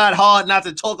 I tried hard not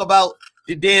to talk about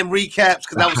the damn recaps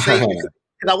because I was saying because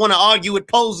I want to argue with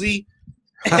Posey.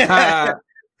 So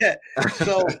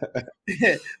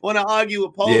want to argue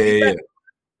with Posey. Yeah.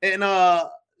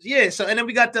 And so and then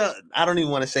we got I don't even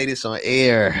want to say this on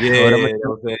air.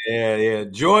 Yeah.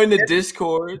 Join the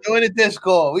Discord. Join the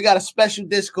Discord. We got a special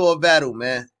Discord battle,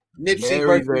 man. Nipsey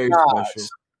versus special.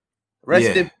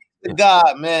 Rest in peace to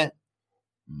God, man.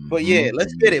 But yeah,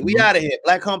 let's get it. We out of here.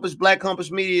 Black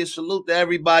Compass Media. Salute to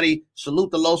everybody.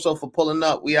 Salute to Loso for pulling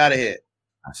up. We out of here.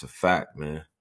 That's a fact, man.